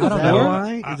do? me I don't that know.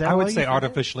 why? Is that I why would you say think that?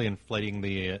 artificially inflating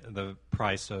the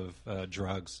price of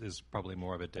drugs is probably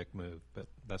more of a dick move, but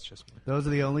that's just me. Those are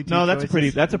the only two No, that's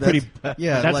choices. a pretty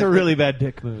yeah, that's like a really bad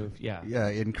dick move. Yeah. Yeah,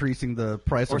 increasing the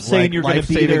price Or of saying you're gonna be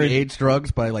life-saving there- AIDS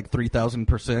drugs by like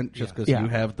 3,000% just because Yeah. you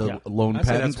have the Yeah. loan I'd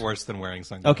say patent. that's worse than wearing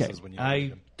sunglasses Okay, when you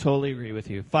I totally agree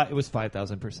with you. It was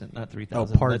 5,000%, not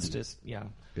 3,000. Oh, pardon. That's just Yeah.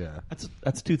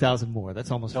 That's 2,000 more. That's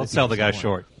almost. Don't sell the guy 50% more.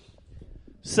 short.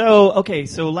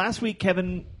 So last week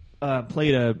Kevin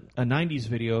played a 90s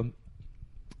video,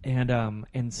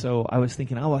 and so I was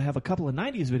thinking, I have a couple of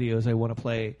 90s videos I want to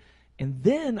play, and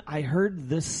then I heard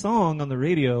this song on the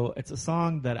radio. It's a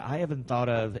song that I haven't thought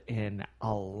of in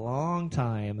a long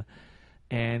time,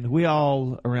 and we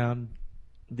all around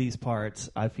these parts,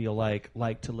 I feel like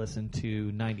to listen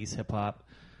to 90s hip hop.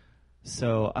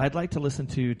 So I'd like to listen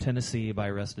to Tennessee by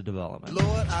Arrested Development.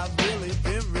 Lord, I've really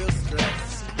been real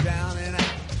stressed, down and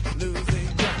out,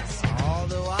 losing grass.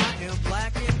 Although I am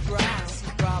black and brown,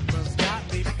 problems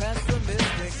got me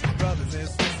pessimistic. Brothers and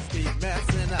sisters keep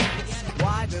messing up.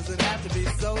 Why does it have to be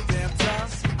so damn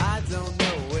tough? I don't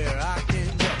know where I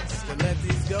can go to let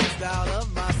these ghosts out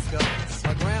of my skull.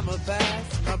 My grandma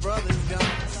passed, my brother's gone.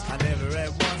 I never at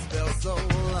once felt so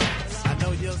alone. I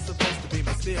know you're supposed to be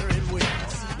my steering wheel,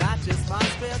 not just my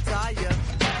spare tire.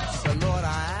 But Lord,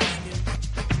 I ask you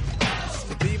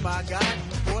to be my guiding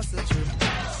force and truth.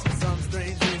 For some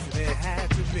strange reason it had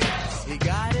to be. He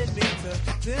guided me to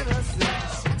Tennessee.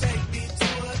 Take me to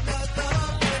another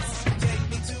place. Take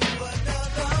me to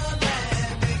another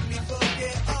land. Make me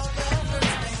forget all the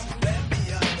first things. Let me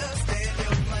understand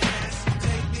your plan.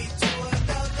 Take me to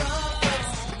another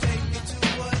place. Take me to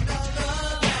another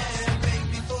land. Make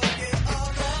me forget all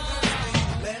the first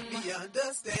things. Let me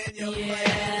understand your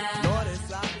plan. Lord,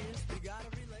 it's obvious we got a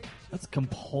relationship. That's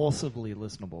compulsively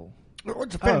listenable.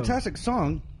 It's a fantastic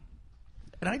song,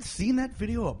 and I'd seen that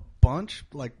video a bunch,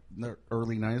 like in the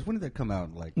early 90s. When did that come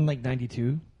out? Like, Like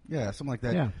 92? yeah, something like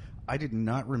that. Yeah. I did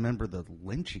not remember the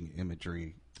lynching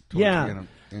imagery towards Yeah.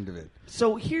 the end of it.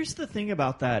 So here's the thing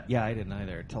about that. Yeah, I didn't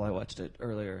either until I watched it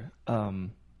earlier.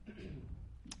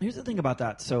 Here's the thing about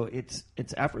that. So it's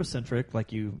Afrocentric,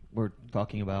 like you were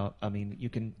talking about. I mean, you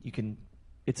can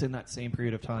it's in that same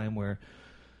period of time where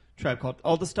Tribe Called,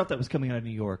 all the stuff that was coming out of New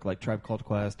York, like Tribe Called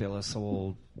Quest, De La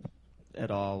Soul, et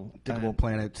al. Diggable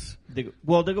Planets.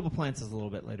 Diggable Planets is a little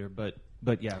bit later, but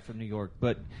yeah, from New York.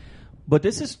 But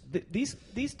this is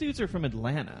these dudes are from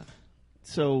Atlanta,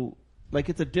 so like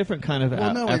it's a different kind of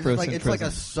Afrocentrism. It's like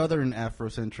a Southern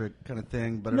Afrocentric kind of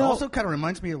thing, but it No. also kind of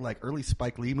reminds me of like early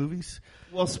Spike Lee movies.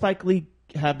 Well, Spike Lee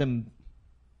kind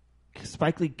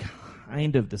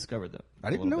of discovered them. I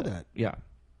didn't know that. Yeah,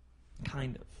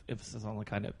 kind of. Emphasis on the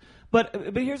kind of. But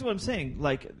here's what I'm saying.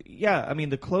 Like, yeah, I mean,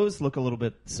 the clothes look a little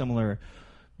bit similar,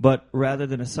 but rather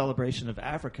than a celebration of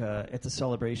Africa, it's a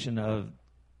celebration of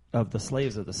the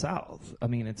slaves of the South. I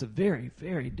mean, it's a very,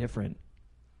 very different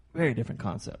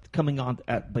concept coming on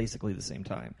at basically the same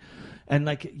time. And,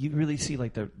 like, you really see,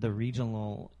 like, the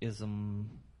regionalism.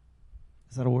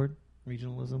 Is that a word?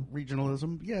 Regionalism?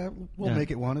 Regionalism, yeah, we'll Yeah.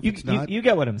 make it one. If You, it's not, you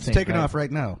get what I'm saying. it's taking right? off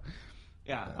right now.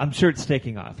 Yeah, I'm sure it's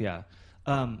taking off. Yeah,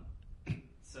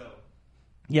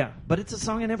 but it's a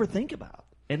song I never think about,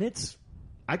 and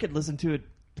I could listen to it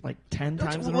like 10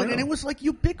 times in a row. And it was like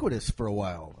ubiquitous for a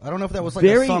while. I don't know if that was like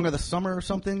Very- a song of the summer or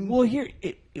something. Well,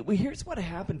 here's what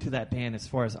happened to that band, as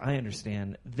far as I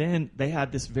understand. Then they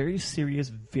had this very serious,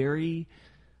 very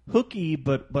hooky,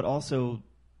 but also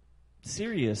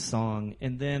serious song,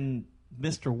 and then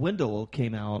Mr. Wendell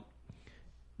came out,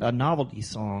 a novelty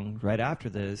song right after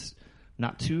this.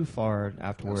 Not too far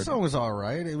afterward. The song was all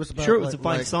right. It was about Sure, it was a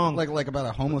fine song. like about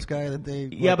a homeless guy that they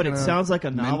Yeah, but it sounds like a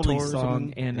novelty mentors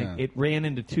song, and yeah. it ran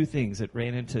into two things. It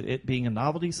ran into it being a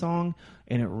novelty song,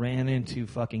 and it ran into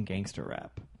fucking gangster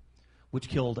rap, which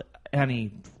killed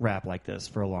any rap like this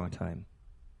for a long time.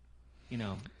 You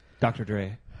know, Dr.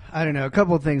 Dre. I don't know. A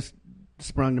couple of things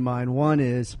sprung to mind. One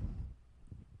is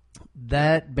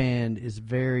that band is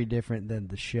very different than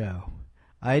the show.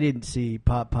 I didn't see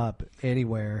Pop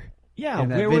anywhere. Yeah, in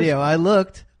that where video.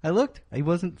 was- I looked. He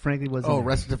wasn't. Frankly, wasn't. Oh, there.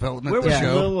 Arrested Development. Where the was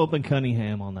show. Lil Open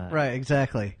Cunningham on that? Right,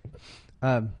 exactly.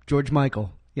 George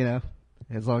Michael. You know,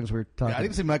 as long as we're talking. Yeah, I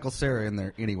didn't see Michael Cera in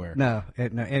there anywhere. No.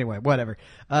 Anyway, whatever.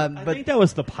 I But think that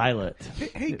was the pilot.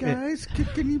 Hey guys,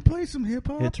 can you play some hip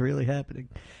hop? it's really happening.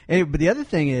 Anyway, but the other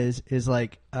thing is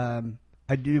like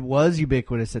was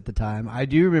ubiquitous at the time. I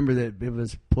do remember that it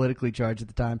was politically charged at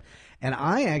the time, and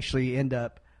I actually end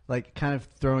up like kind of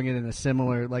throwing it in a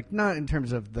similar, like not in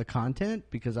terms of the content,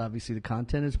 because obviously the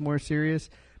content is more serious,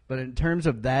 but in terms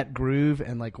of that groove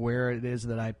and like where it is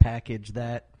that I package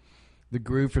the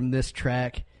groove from this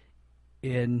track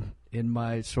in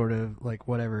my sort of like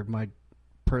whatever, my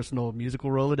personal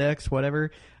musical Rolodex,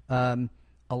 whatever,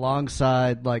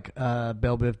 alongside like Belle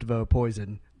Biv DeVoe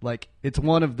Poison. Like it's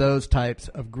one of those types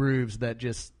of grooves that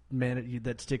just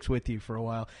that sticks with you for a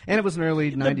while. And it was an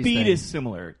early 90s The beat thing. is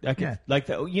similar. Yeah. Like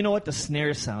you know what? The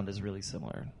snare sound is really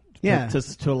similar. Yeah.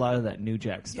 To a lot of that New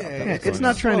Jack stuff. that was It's going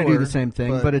not on. trying to do the slower, same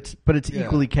thing, but- but it's yeah.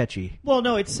 equally catchy. Well,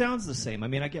 no, it sounds the same. I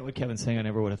mean, I get what Kevin's saying. I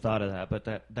never would have thought of that, but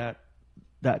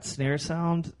that snare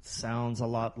sound sounds a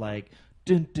lot like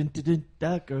dun, dun, dun, dun,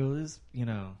 that girl is, you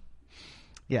know.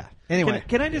 Yeah. Anyway,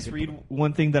 Can I just read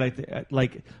one thing that I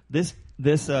like this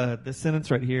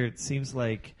sentence right here? It seems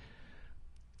like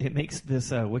it makes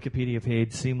this Wikipedia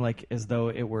page seem like as though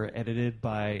it were edited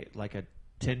by like a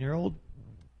 10-year-old.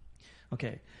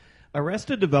 Okay.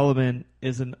 Arrested Development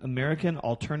is an American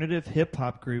alternative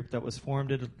hip-hop group that was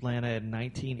formed in Atlanta in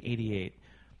 1988.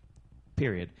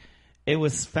 Period. It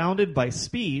was founded by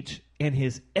Speech and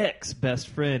his ex-best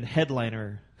friend,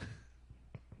 Headliner.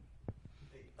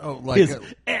 Oh, like His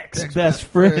ex-best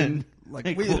friend. Like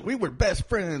Hey, we, cool. we were best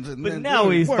friends, and But then now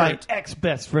we he's my weren't.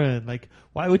 ex-best friend. Like,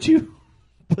 why would you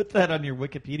put that on your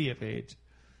Wikipedia page?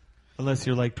 Unless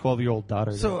you're like 12-year-old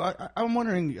daughter. So I'm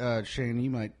wondering, Shane, you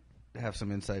might have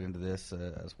some insight into this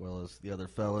as well as the other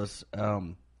fellas.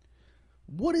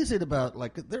 What is it about,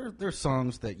 like, there's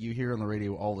songs that you hear on the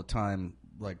radio all the time,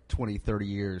 like 20, 30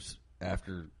 years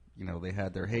after, you know, they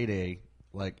had their heyday.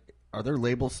 Like, are their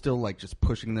labels still, like, just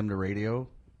pushing them to radio?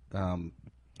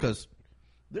 Because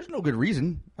there's no good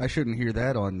reason I shouldn't hear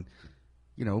that on,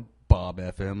 you know, Bob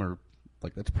FM or,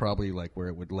 like, that's probably, like, where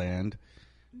it would land.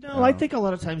 No, I think a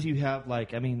lot of times you have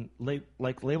like, I mean,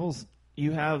 like labels.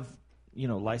 You have, you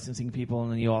know, licensing people,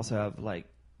 and then you also have like,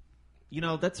 you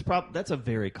know, that's a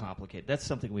very complicated. That's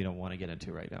something we don't want to get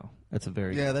into right now. That's a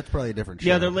very Yeah, that's probably a different show.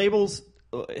 yeah. Their labels,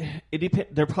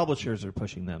 their publishers are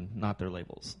pushing them, not their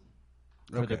labels,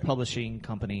 or their Okay. publishing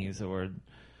companies or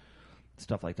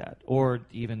stuff like that, or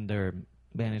even their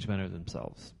management or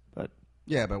themselves. But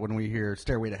Yeah, but when we hear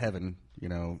Stairway to Heaven, you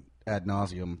know, ad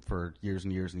nauseum for years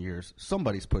and years and years,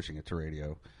 somebody's pushing it to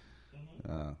radio.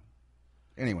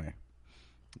 Anyway,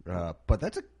 but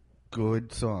that's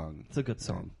good song. It's a good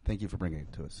song. And thank you for bringing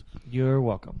it to us. You're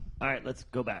welcome. All right, let's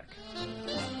go back.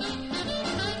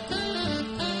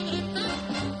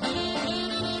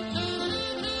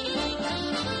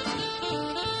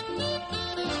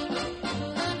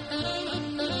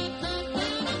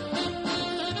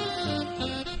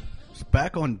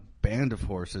 Back on Band of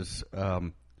Horses,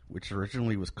 which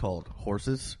originally was called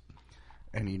Horses,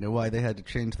 and you know why they had to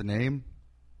change the name?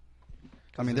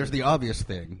 I mean, there's the obvious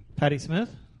thing. Patti Smith?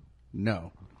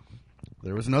 No.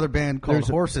 There was another band called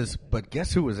Horses, but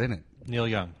guess who was in it? Neil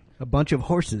Young. A bunch of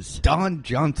horses. Don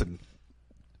Johnson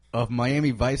of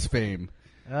Miami Vice fame.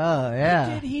 Oh,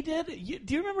 yeah. He did.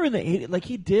 Do you remember in the 80s? Like,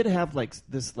 he did have, like,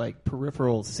 this, like,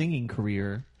 peripheral singing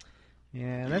career.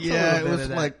 Yeah, that's Yeah, a it little bit was of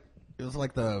that. like it was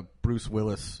like the Bruce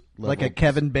Willis level. Like a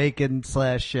Kevin Bacon / He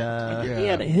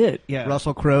had a hit. Yeah.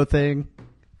 Russell Crowe thing.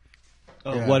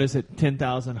 Oh, Yeah. what is it?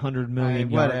 10,000, 100 million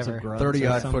yards whatever. of grunts. 30 or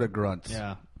odd something? foot of grunts.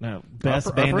 Yeah. No. Best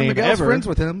Our band friend name Miguel's ever. friends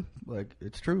with him. Like,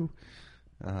 it's true.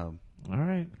 All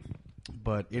right.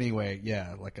 But anyway,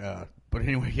 yeah,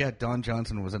 Don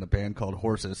Johnson was in a band called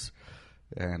Horses,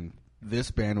 and this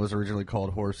band was originally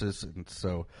called Horses, and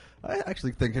so I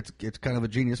actually think it's kind of a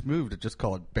genius move to just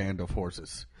call it Band of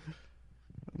Horses.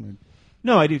 I mean,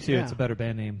 No, I do too. Yeah. It's a better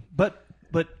band name. But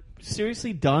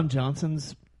seriously, Don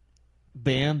Johnson's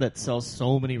band that sells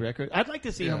so many records. I'd like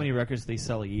to see how Yeah. many records they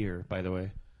sell a year, by the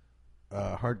way.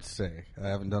 hard to say. I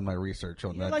haven't done my research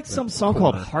on that. Like that some song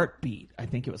called corner. Heartbeat. I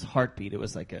think it was Heartbeat. It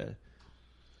was like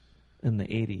in the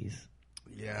 80s.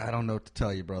 Yeah, I don't know what to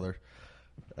tell you, brother.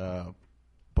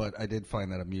 But I did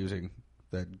find that amusing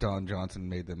that Don Johnson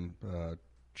made them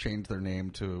change their name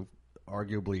to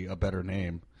arguably a better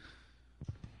name.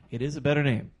 It is a better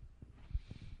name.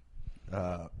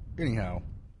 Anyhow.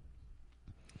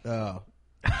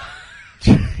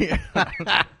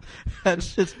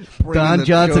 That's just Bringing Don the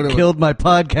Johnson show to killed my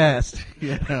podcast.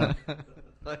 Yeah.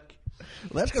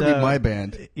 That's going to be my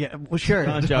band. Yeah, well, sure.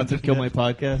 Don Johnson killed my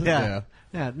podcast. Yeah.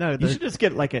 Yeah, no, You should just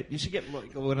get like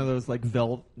one of those like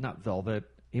not velvet,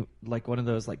 like one of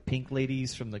those like pink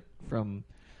ladies from.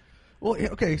 Well,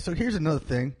 okay, so here's another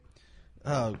thing.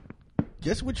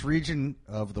 Guess which region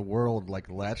of the world like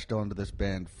latched onto this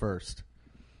band first?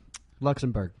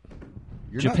 Luxembourg.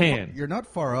 Japan. You're not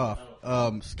far off.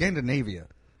 Scandinavia.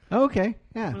 Oh, okay,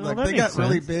 yeah. Well, Like that they got makes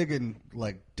really sense. big in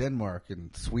like Denmark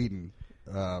and Sweden.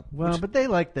 Well, but they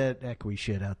like that equi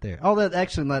shit out there. Oh,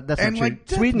 that's not And true. like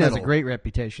death Sweden has a metal. great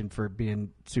reputation for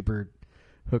being super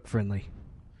hook friendly.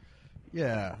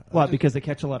 Yeah. What? Because they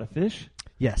catch a lot of fish.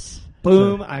 Yes.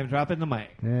 Boom! I'm dropping the mic.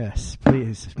 Yes,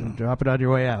 please drop it on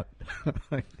your way out.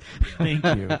 Thank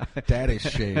you. That is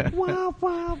shame. Wah,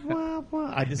 wah, wah,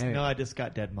 wah. I just Anyway. know I just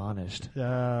got demonished.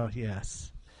 Oh,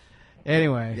 yes.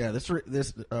 Anyway, Yeah, this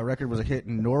record was a hit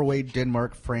in Norway,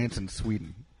 Denmark, France, and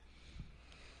Sweden.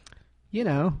 you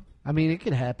know, I mean, it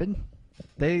could happen.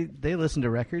 They listen to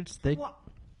records. They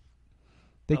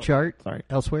chart sorry.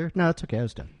 elsewhere. No, it's okay. I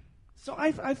was done. So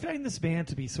I find this band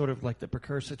to be sort of like the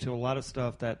precursor to a lot of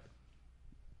stuff that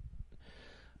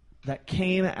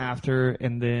came after,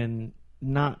 and then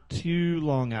not too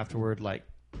long afterward, like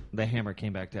the hammer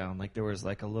came back down. Like there was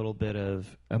like a little bit of,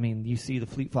 I mean, you see the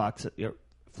Fleet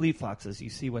Foxes. You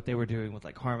see what they were doing with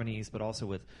like harmonies, but also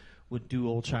with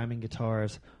dual chiming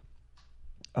guitars.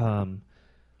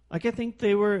 Like I think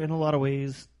they were in a lot of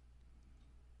ways.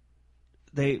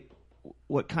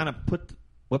 What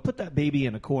put that baby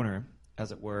in a corner,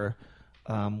 as it were,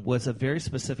 was a very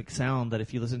specific sound that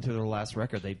if you listen to their last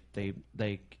record,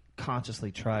 they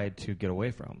consciously tried to get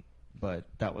away from, but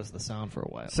that was the sound for a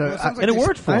while. So, and it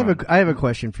worked for them. I have a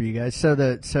question for you guys.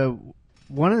 So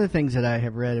one of the things that I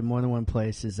have read in more than one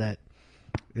place is that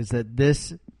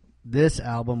this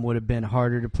album would have been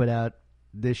harder to put out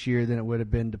this year than it would have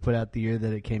been to put out the year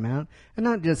that it came out, and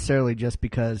not necessarily just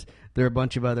because there are a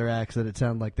bunch of other acts that it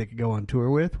sounded like they could go on tour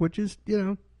with, which is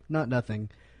not nothing.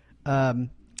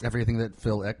 Everything that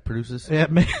Phil Eck produces. Yeah,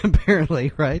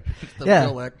 apparently, right? The yeah,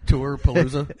 Phil Eck tour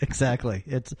palooza. exactly.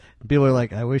 It's people are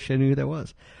like, I wish I knew who that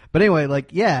was. But anyway,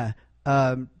 like, yeah.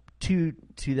 To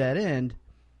that end,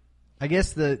 I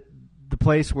guess the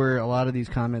place where a lot of these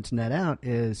comments net out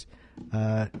is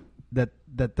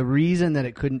that the reason that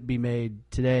it couldn't be made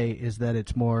today is that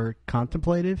it's more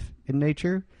contemplative in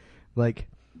nature. Like,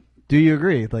 do you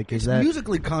agree? Like, It's is that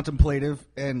musically contemplative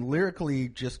and lyrically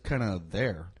just kind of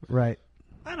there. right?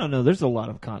 I don't know. There's a lot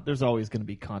of there's always going to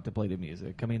be contemplative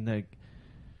music. I mean,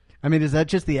 Is that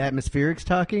just the atmospherics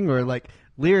talking, or like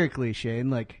lyrically, Shane?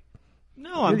 Like,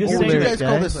 no, I'm You're just Would saying. you lyric guys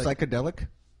call guys, this psychedelic?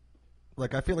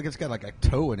 Like, I feel like it's got like a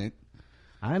toe in it.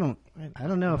 I don't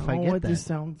know if I get it that. just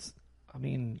sounds. I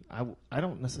mean, I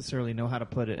don't necessarily know how to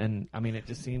put it, and I mean, it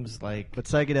just seems like But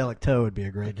Psychedelic Toe would be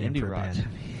a great name indie for a rock band. to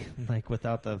me. Like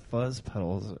without the fuzz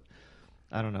pedals,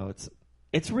 I don't know.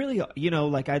 It's really, you know,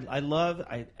 like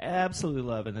I absolutely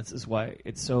love, and this is why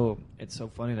it's so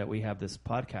funny that we have this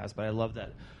podcast. But I love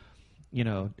that, you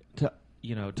know,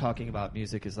 talking about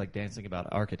music is like dancing about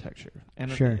architecture,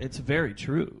 and Sure. it's very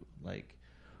true. Like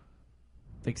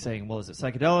saying, well, is it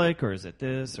psychedelic or is it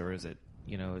this or is it,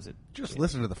 you know, is it Just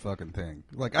listen to the fucking thing.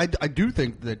 Like, I do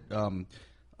think that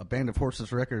a Band of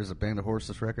Horses record is a Band of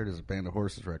Horses record is a Band of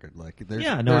Horses record. Like, there's,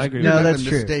 Yeah, no, there's, I agree. you're No, not that's gonna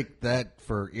true. mistake that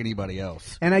for anybody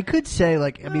else. And I could say,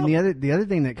 like, I mean, the other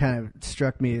thing that kind of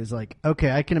struck me is, like,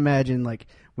 okay, I can imagine, like,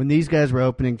 when these guys were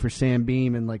opening for Sam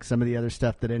Beam and, like, some of the other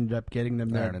stuff that ended up getting them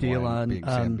Iron that and deal Wine on, being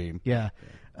Sam Beam. yeah,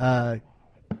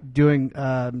 doing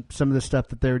some of the stuff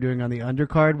that they were doing on the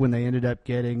undercard when they ended up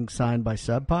getting signed by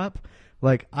Sub Pop.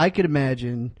 Like, I could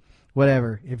imagine,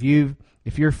 whatever, if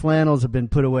your flannels have been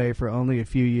put away for only a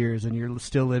few years and you're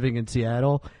still living in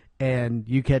Seattle and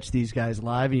you catch these guys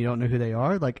live and you don't know who they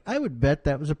are, like, I would bet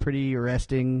that was a pretty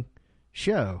arresting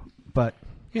show. But,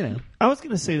 you know. I was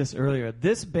going to say this earlier.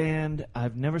 This band,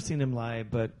 I've never seen them live,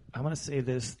 but I'm going to say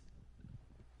this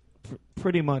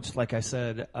pretty much like I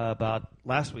said about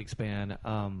last week's band,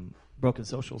 Broken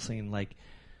Social Scene. Like,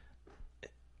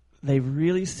 they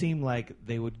really seem like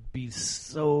they would be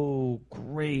so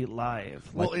great live.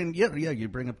 Well, and yeah, you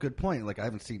bring up a good point. Like, I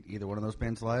haven't seen either one of those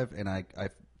bands live, and I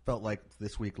felt like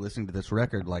this week listening to this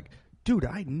record, like, dude,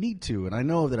 I need to. And I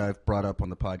know that I've brought up on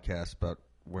the podcast about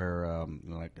where, I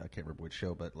can't remember which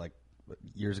show, but like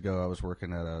years ago I was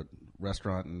working at a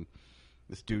restaurant, and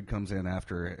this dude comes in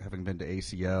after having been to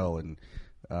ACL,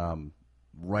 and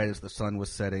right as the sun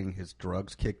was setting, his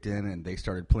drugs kicked in, and they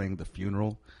started playing The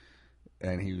Funeral.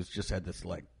 And he was just had this,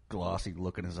 like, glossy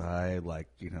look in his eye, like,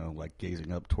 you know, like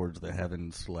gazing up towards the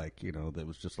heavens, like, you know, that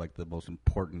was just like the most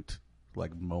important,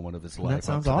 like, moment of his life. That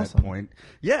sounds up to awesome. that point.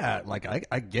 Yeah, like,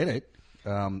 I get it. Is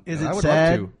and I it would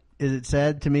sad? love to. Is it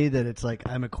sad to me that it's like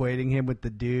I'm equating him with the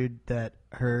dude that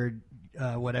heard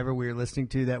whatever we were listening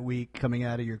to that week coming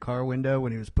out of your car window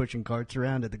when he was pushing carts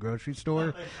around at the grocery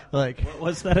store? Like,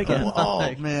 What's that again?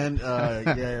 Oh, man.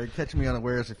 Yeah, you're catching me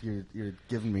unawares if you're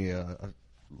giving me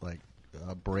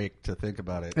a break to think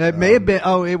about it. it may have been.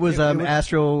 Oh, it was it was-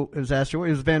 Astro. It was Astro. It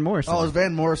was Van Morrison. Oh, it was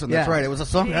Van Morrison. That's Yeah. right. It was a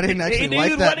song I didn't actually Hey, like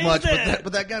dude, that what is much, that?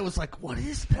 but that guy was like, "What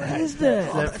is that? What is that?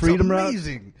 Oh, That that's Freedom Rock?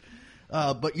 amazing."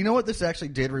 But you know what? This actually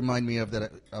did remind me of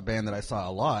a band that I saw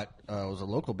a lot. It was a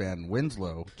local band,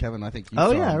 Winslow. Kevin, I think you saw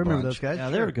Oh yeah, them I a remember bunch. those guys. Yeah,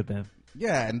 they're a good band.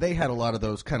 Yeah, and they had a lot of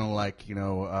those kind of like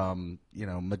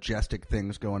majestic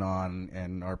things going on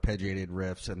and arpeggiated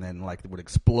riffs, and then like it would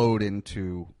explode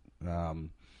into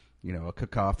a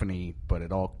cacophony, but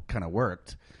it all kind of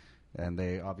worked. And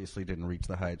they obviously didn't reach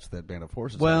the heights that Band of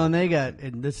Horses. Well, had.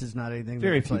 and this is not anything.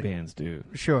 Very that's few like, bands do.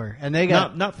 Sure, and they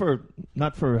got Not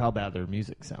for how bad their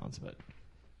music sounds, but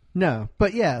no,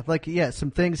 but yeah,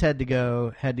 some things had to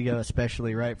go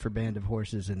especially right for Band of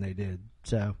Horses, and they did.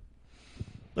 So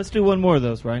let's do one more of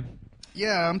those, Ryan.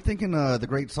 Yeah, I'm thinking The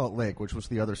Great Salt Lake, which was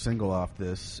the other single off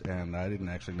this, and I didn't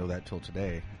actually know that till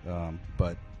today.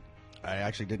 But I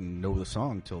actually didn't know the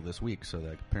song till this week, so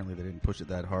that apparently they didn't push it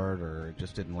that hard, or it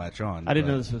just didn't latch on. I didn't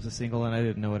But- know this was a single, and I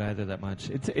didn't know it either that much.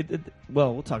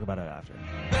 Well, we'll talk about it after.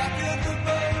 Back at the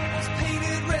boat was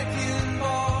painted wrecking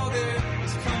ball. There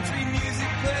was country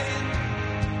music playing,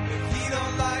 but he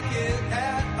don't like it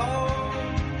at all.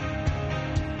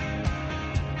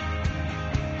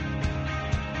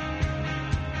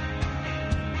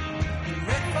 The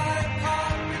red fire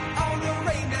popping on the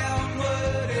rain down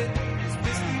wooded. His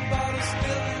whiskey bottle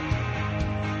spilling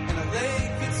in a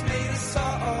lake that's made of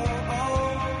salt.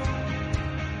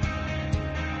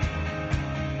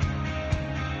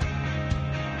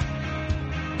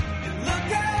 Look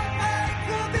out,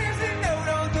 Michael, there's a note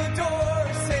on the door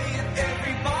saying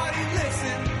everybody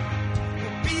listen,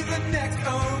 we'll be the next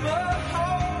Omaha.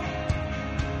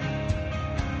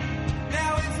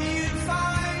 Now if you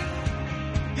find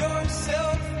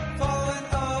yourself falling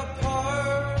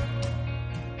apart,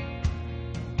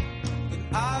 then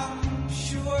I'm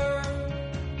sure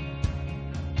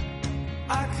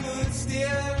I could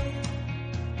stand.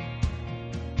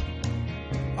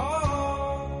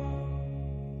 Oh,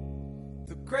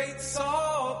 the Great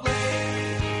Salt Lake.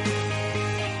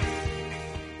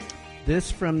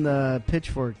 this from the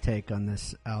Pitchfork take on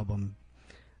this album.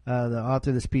 The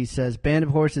author of this piece says, Band of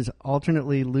Horses'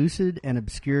 alternately lucid and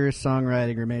obscure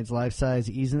songwriting remains life-size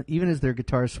even as their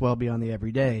guitars swell beyond the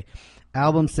everyday.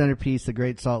 Album centerpiece, The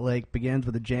Great Salt Lake, begins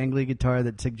with a jangly guitar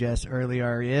that suggests early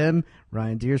R.E.M.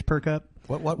 Ryan's ears perk up.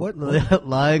 What?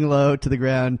 Lying low to the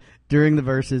ground during the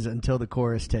verses until the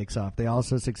chorus takes off. They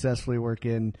also successfully work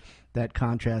in that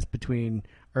contrast between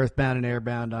Earthbound and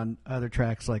Airbound on other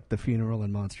tracks like The Funeral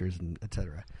and Monsters, and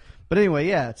etc. But anyway,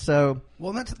 yeah, so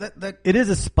Well, that it is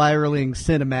a spiraling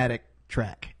cinematic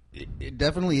track. it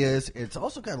definitely is. It's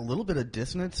also got a little bit of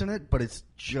dissonance in it, but it's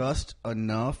just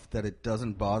enough that it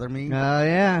doesn't bother me. Oh,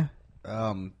 yeah.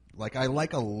 Like I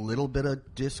like a little bit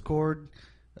of discord,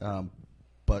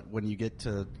 but when you get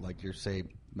to like your say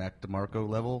Mac DeMarco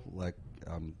level, like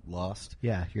I'm lost.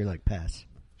 Yeah, you're like, pass.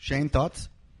 Shane, thoughts?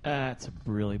 It's a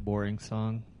really boring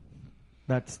song.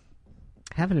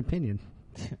 Have an opinion.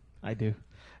 I do.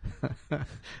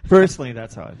 Personally,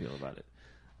 that's how I feel about it.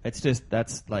 It's just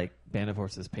that's like Band of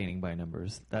Horses painting by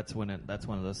numbers. That's one of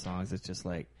those songs. It's just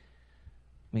like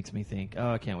makes me think.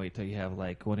 Oh, I can't wait till you have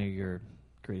like one of your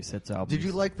greatest hits albums. Did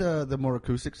you like the more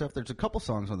acoustic stuff? There's a couple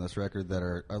songs on this record that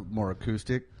are more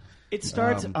acoustic. It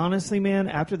starts honestly, man.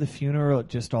 After the funeral, it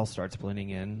just all starts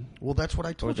blending in. Well, that's what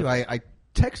I told you. I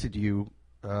texted you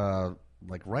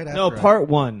like right after. No, part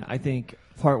one. I think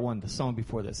part one, the song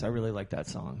before this. I really like that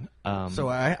song. So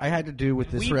I had to do with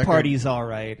this Weed record. Party's all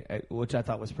right, which I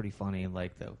thought was pretty funny.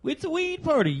 Like it's a weed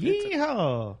party,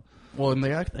 yeehaw! Well, and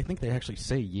I think they actually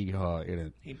say yeehaw in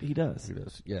it. He does. He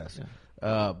does, yes.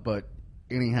 Yeah. But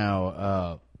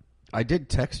anyhow, I did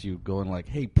text you going like,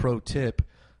 hey, pro tip,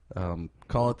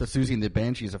 call it the Susie and the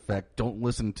Banshees effect. Don't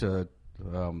listen to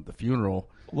the funeral.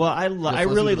 Well, I listen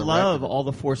really to the love record. all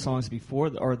the 4 songs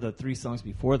before, or the 3 songs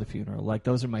before the funeral. Like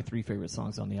those are my 3 favorite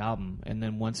songs on the album. And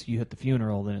then once you hit the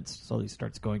funeral, then it slowly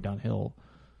starts going downhill.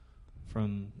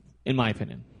 In my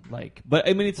opinion, but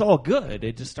I mean, it's all good.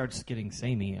 It just starts getting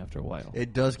samey after a while.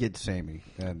 It does get samey.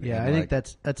 And I think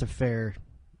that's a fair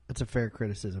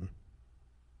criticism.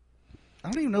 I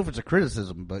don't even know if it's a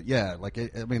criticism, but yeah, like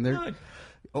I mean,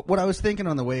 what I was thinking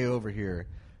on the way over here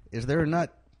is there are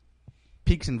not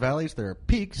peaks and valleys. There are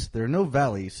peaks. There are no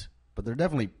valleys, but there are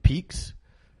definitely peaks,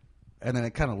 and then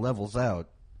it kind of levels out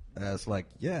as like,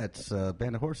 yeah, it's a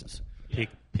Band of Horses.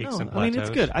 Peaks and plateaus. I mean, it's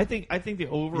good. I think the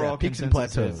overall peaks and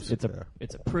consensus plateaus. is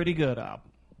it's a pretty good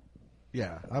album.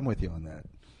 Yeah, I'm with you on that.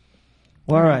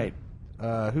 Well, all right.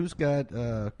 Who's got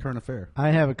current affair? I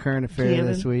have a current affair Kevin?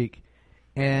 this week,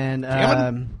 and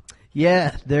Kevin?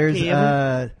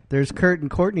 there's Kurt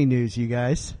and Courtney news, you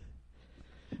guys.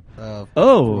 From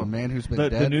a man who's been the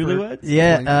dead newlyweds? for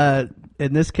Yeah,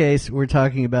 in this case, we're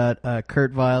talking about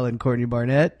Kurt Vile and Courtney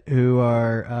Barnett, who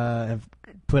have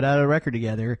put out a record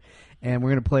together, and we're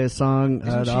going to play a song.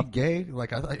 Isn't she gay?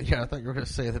 Like I thought you were going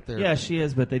to say that they're. Yeah, she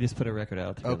is, but they just put a record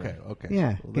out together. Okay.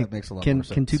 Yeah, Well, that makes a lot can, more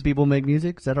sense. Can two people make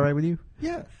music? Is that all right with you?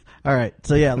 Yeah. All right,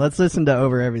 so yeah, let's listen to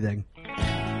Over Everything.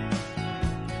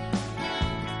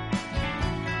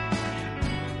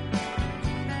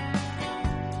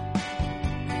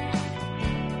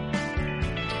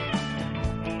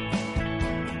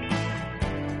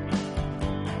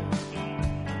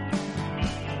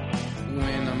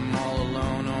 When I'm all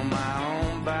alone on my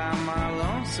own by my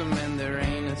lonesome and there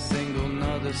ain't a single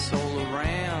nother soul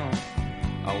around,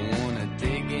 I wanna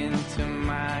dig into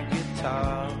my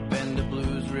guitar, bend the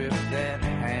blues riff that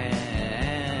hangs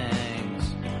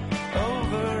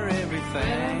over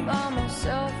everything. By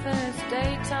myself and it's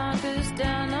daytime, 'cause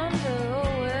down under,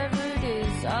 oh, wherever it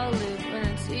is, I live when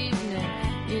it's evening.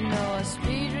 You know, I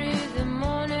speed read the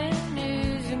morning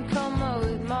news and come up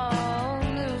with my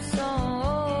own little song.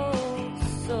 Oh,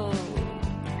 so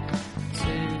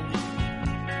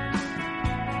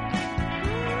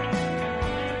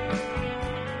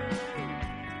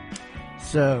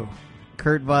So,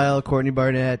 Kurt Vile, Courtney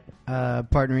Barnett,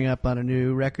 partnering up on a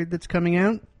new record that's coming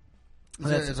out.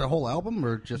 Is it a whole album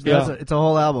or just? Yeah. It's a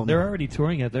whole album. They're already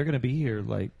touring it. They're going to be here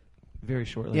very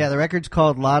shortly. Yeah, the record's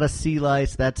called Lotta Sea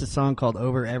Lice. That's a song called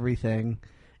Over Everything.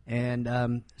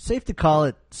 And safe to call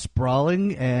it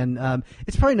sprawling. And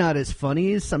it's probably not as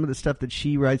funny as some of the stuff that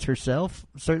she writes herself,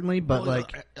 certainly.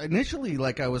 But initially,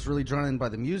 I was really drawn in by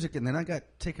the music, and then I got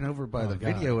taken over by the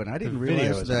God. video, and I didn't The video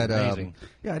realize is that. amazing.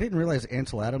 I didn't realize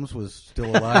Ansel Adams was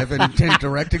still alive and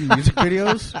directing music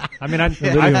videos. I mean, I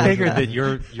figured that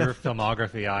your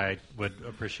filmography, I would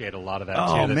appreciate a lot of that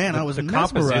Oh, too. man, I was the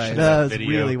mesmerized. composition of That that was video,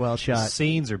 really well shot. The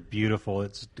scenes are beautiful.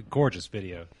 It's a gorgeous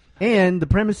video. And the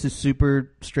premise is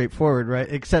super straightforward, right?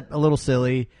 Except a little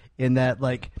silly in that,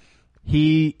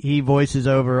 he voices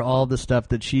over all the stuff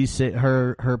that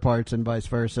her parts and vice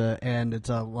versa, and it's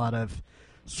a lot of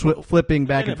flipping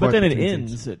back and forth. But then it between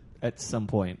ends things. at some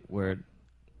point where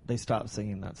they stop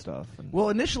singing that stuff. And Well,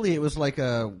 initially it was like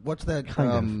what's that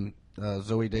Kind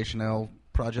Zooey Deschanel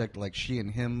project? Like She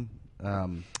and Him. I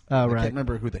right. can't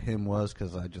remember who the him was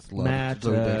because I just love Matt,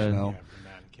 Zooey Deschanel.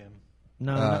 Matt and Kim.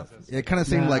 no, It kind of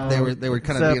seemed like they were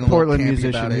kind It's of a being a Portland little campy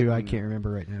musician about it. who I and- can't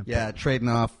remember right now. Yeah, trading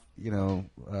off,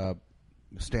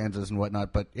 stanzas and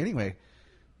whatnot. But anyway,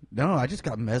 no, I just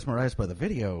got mesmerized by the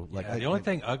video. Like The only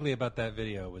thing ugly about that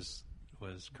video was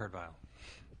Kurt Vile.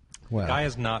 Well, Guy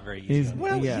is not very easy. He's- on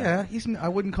Well, Yeah. I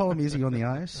wouldn't call him easy on the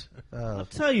eyes. I'll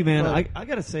tell you, man. well- I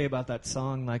got to say about that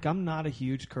song. Like, I'm not a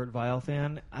huge Kurt Vile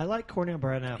fan. I like Courtney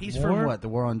Barnett. He's more. from what? The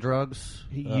War on Drugs?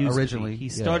 He used originally. To be.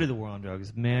 He Yeah. started the War on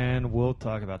Drugs. Man, we'll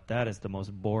talk about that as the most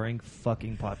boring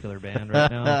fucking popular band right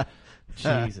now.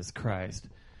 Jesus Christ.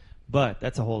 But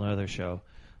that's a whole other show.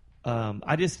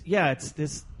 It's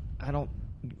this. I don't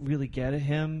really get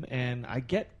him, and I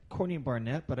get Courtney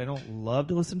Barnett, but I don't love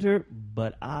to listen to her.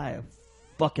 But I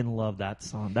fucking love that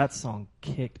song. That song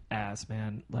kicked ass,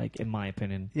 man. Like, in my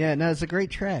opinion. yeah, no, it's a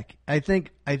great track. I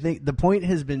think the point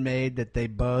has been made that they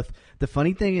both. The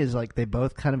funny thing is, like, they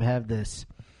both kind of have this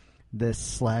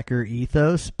slacker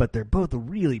ethos, but they're both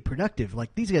really productive.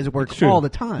 Like, these guys work It's true. all the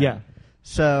time. Yeah.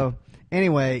 So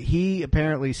anyway, he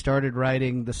apparently started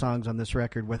writing the songs on this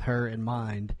record with her in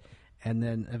mind, and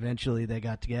then eventually they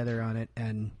got together on it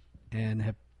and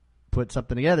have put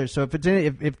something together. So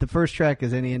if the first track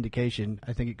is any indication,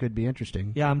 I think it could be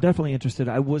interesting. Yeah, I'm definitely interested.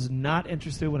 I was not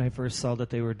interested when I first saw that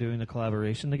they were doing the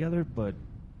collaboration together, but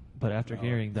after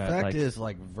hearing that, Fact like, is,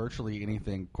 like, virtually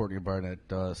anything Courtney Barnett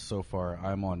does so far,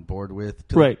 I'm on board with.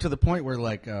 Right. To the point where,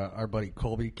 like, our buddy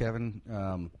Colby Kevin,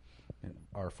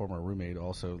 our former roommate,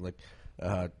 also, like,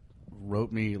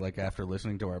 wrote me, like, after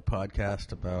listening to our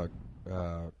podcast about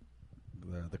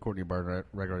the Courtney Barnett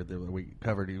record that we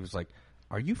covered, he was like,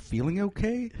 "Are you feeling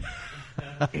okay?"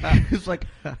 He's like,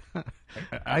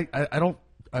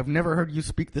 I've never heard you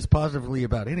speak this positively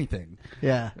about anything.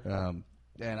 Yeah.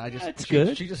 And I just, it's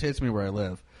good. She just hits me where I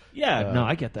live. yeah, no,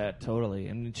 I get that totally.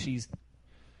 And she's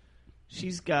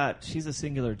a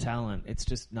singular talent. It's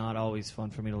just not always fun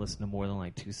for me to listen to more than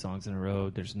like 2 songs in a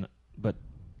row. But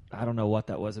I don't know what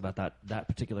that was about that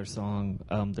particular song.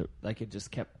 Like, it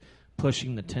just kept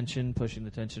pushing the tension. It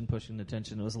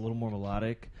was a little more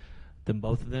melodic than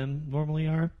both of them normally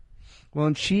are. Well,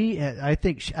 and I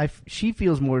think she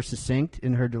feels more succinct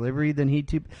in her delivery than he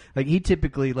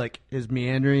typically like is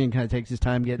meandering and kind of takes his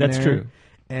time getting That's there. true.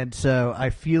 And so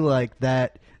I feel like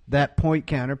that point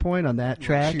counterpoint on that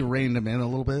track, She reined him in a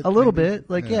little bit. a little maybe? bit,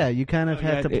 like you kind of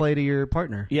have to play to your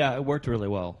partner. Yeah, it worked really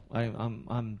well.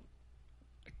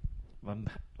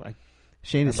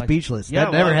 Shane is I'd like- speechless. Yeah,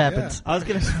 that never well, happens. I was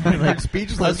gonna say, like,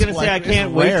 Speechless, I was gonna say I like, can't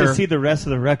is wait to rare. see the rest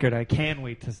of the record. I can't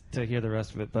wait to hear the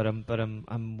rest of it. But I'm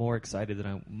more excited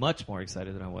much more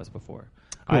excited than I was before.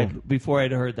 Cool. Before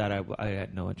I'd heard that, I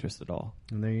had no interest at all.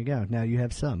 And there you go. Now you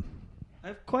have some. I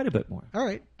have quite a bit more. All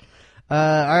right.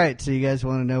 All right. So you guys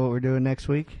want to know what we're doing next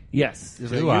week? Yes.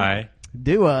 Do I?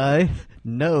 Do I?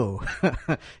 No.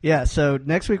 Yeah. So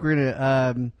next week we're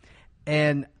gonna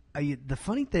the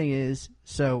funny thing is,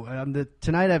 so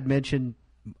tonight I've mentioned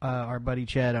our buddy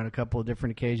Chad on a couple of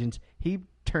different occasions. He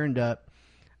turned up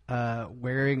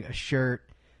wearing a shirt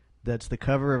that's the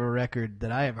cover of a record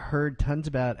that I have heard tons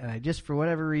about, and I just, for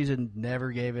whatever reason,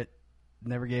 never gave it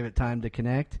time to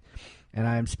connect. And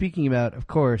I am speaking about, of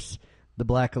course, the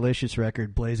Black Alicious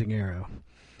record, Blazing Arrow.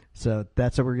 So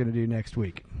that's what we're going to do next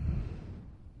week.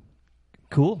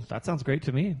 Cool. That sounds great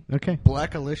to me. Okay.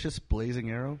 Black Alicious, Blazing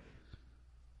Arrow.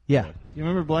 Yeah. You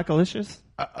remember Black Alicious?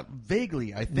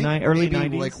 Vaguely, I think Early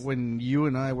maybe 90s? like when you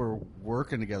and I were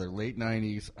working together, late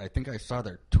 90s, I think I saw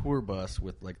their tour bus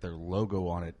with like their logo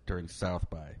on it during South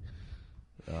by.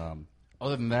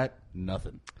 Other than that,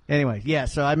 nothing. Anyway, yeah.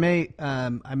 So I may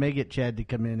get Chad to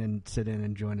come in and sit in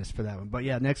and join us for that one. But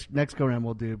yeah, next go around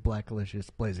we'll do Black Alicious,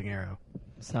 Blazing Arrow.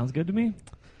 Sounds good to me.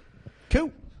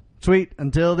 Cool. Sweet.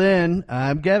 Until then,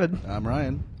 I'm Kevin. I'm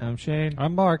Ryan. I'm Shane.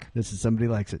 I'm Mark. This is Somebody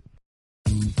Likes It.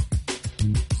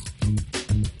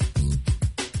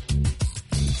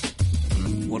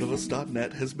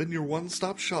 OneOfUs.net has been your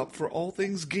one-stop shop for all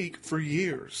things geek for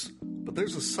years. But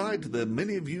there's a side to them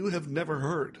many of you have never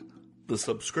heard. The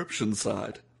subscription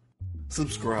side.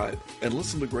 Subscribe and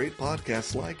listen to great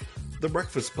podcasts like The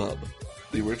Breakfast Pub,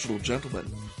 The Original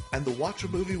Gentleman, and the Watch a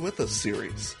Movie With Us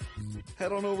series.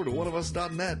 Head on over to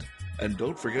OneOfUs.net and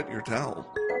don't forget your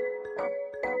towel.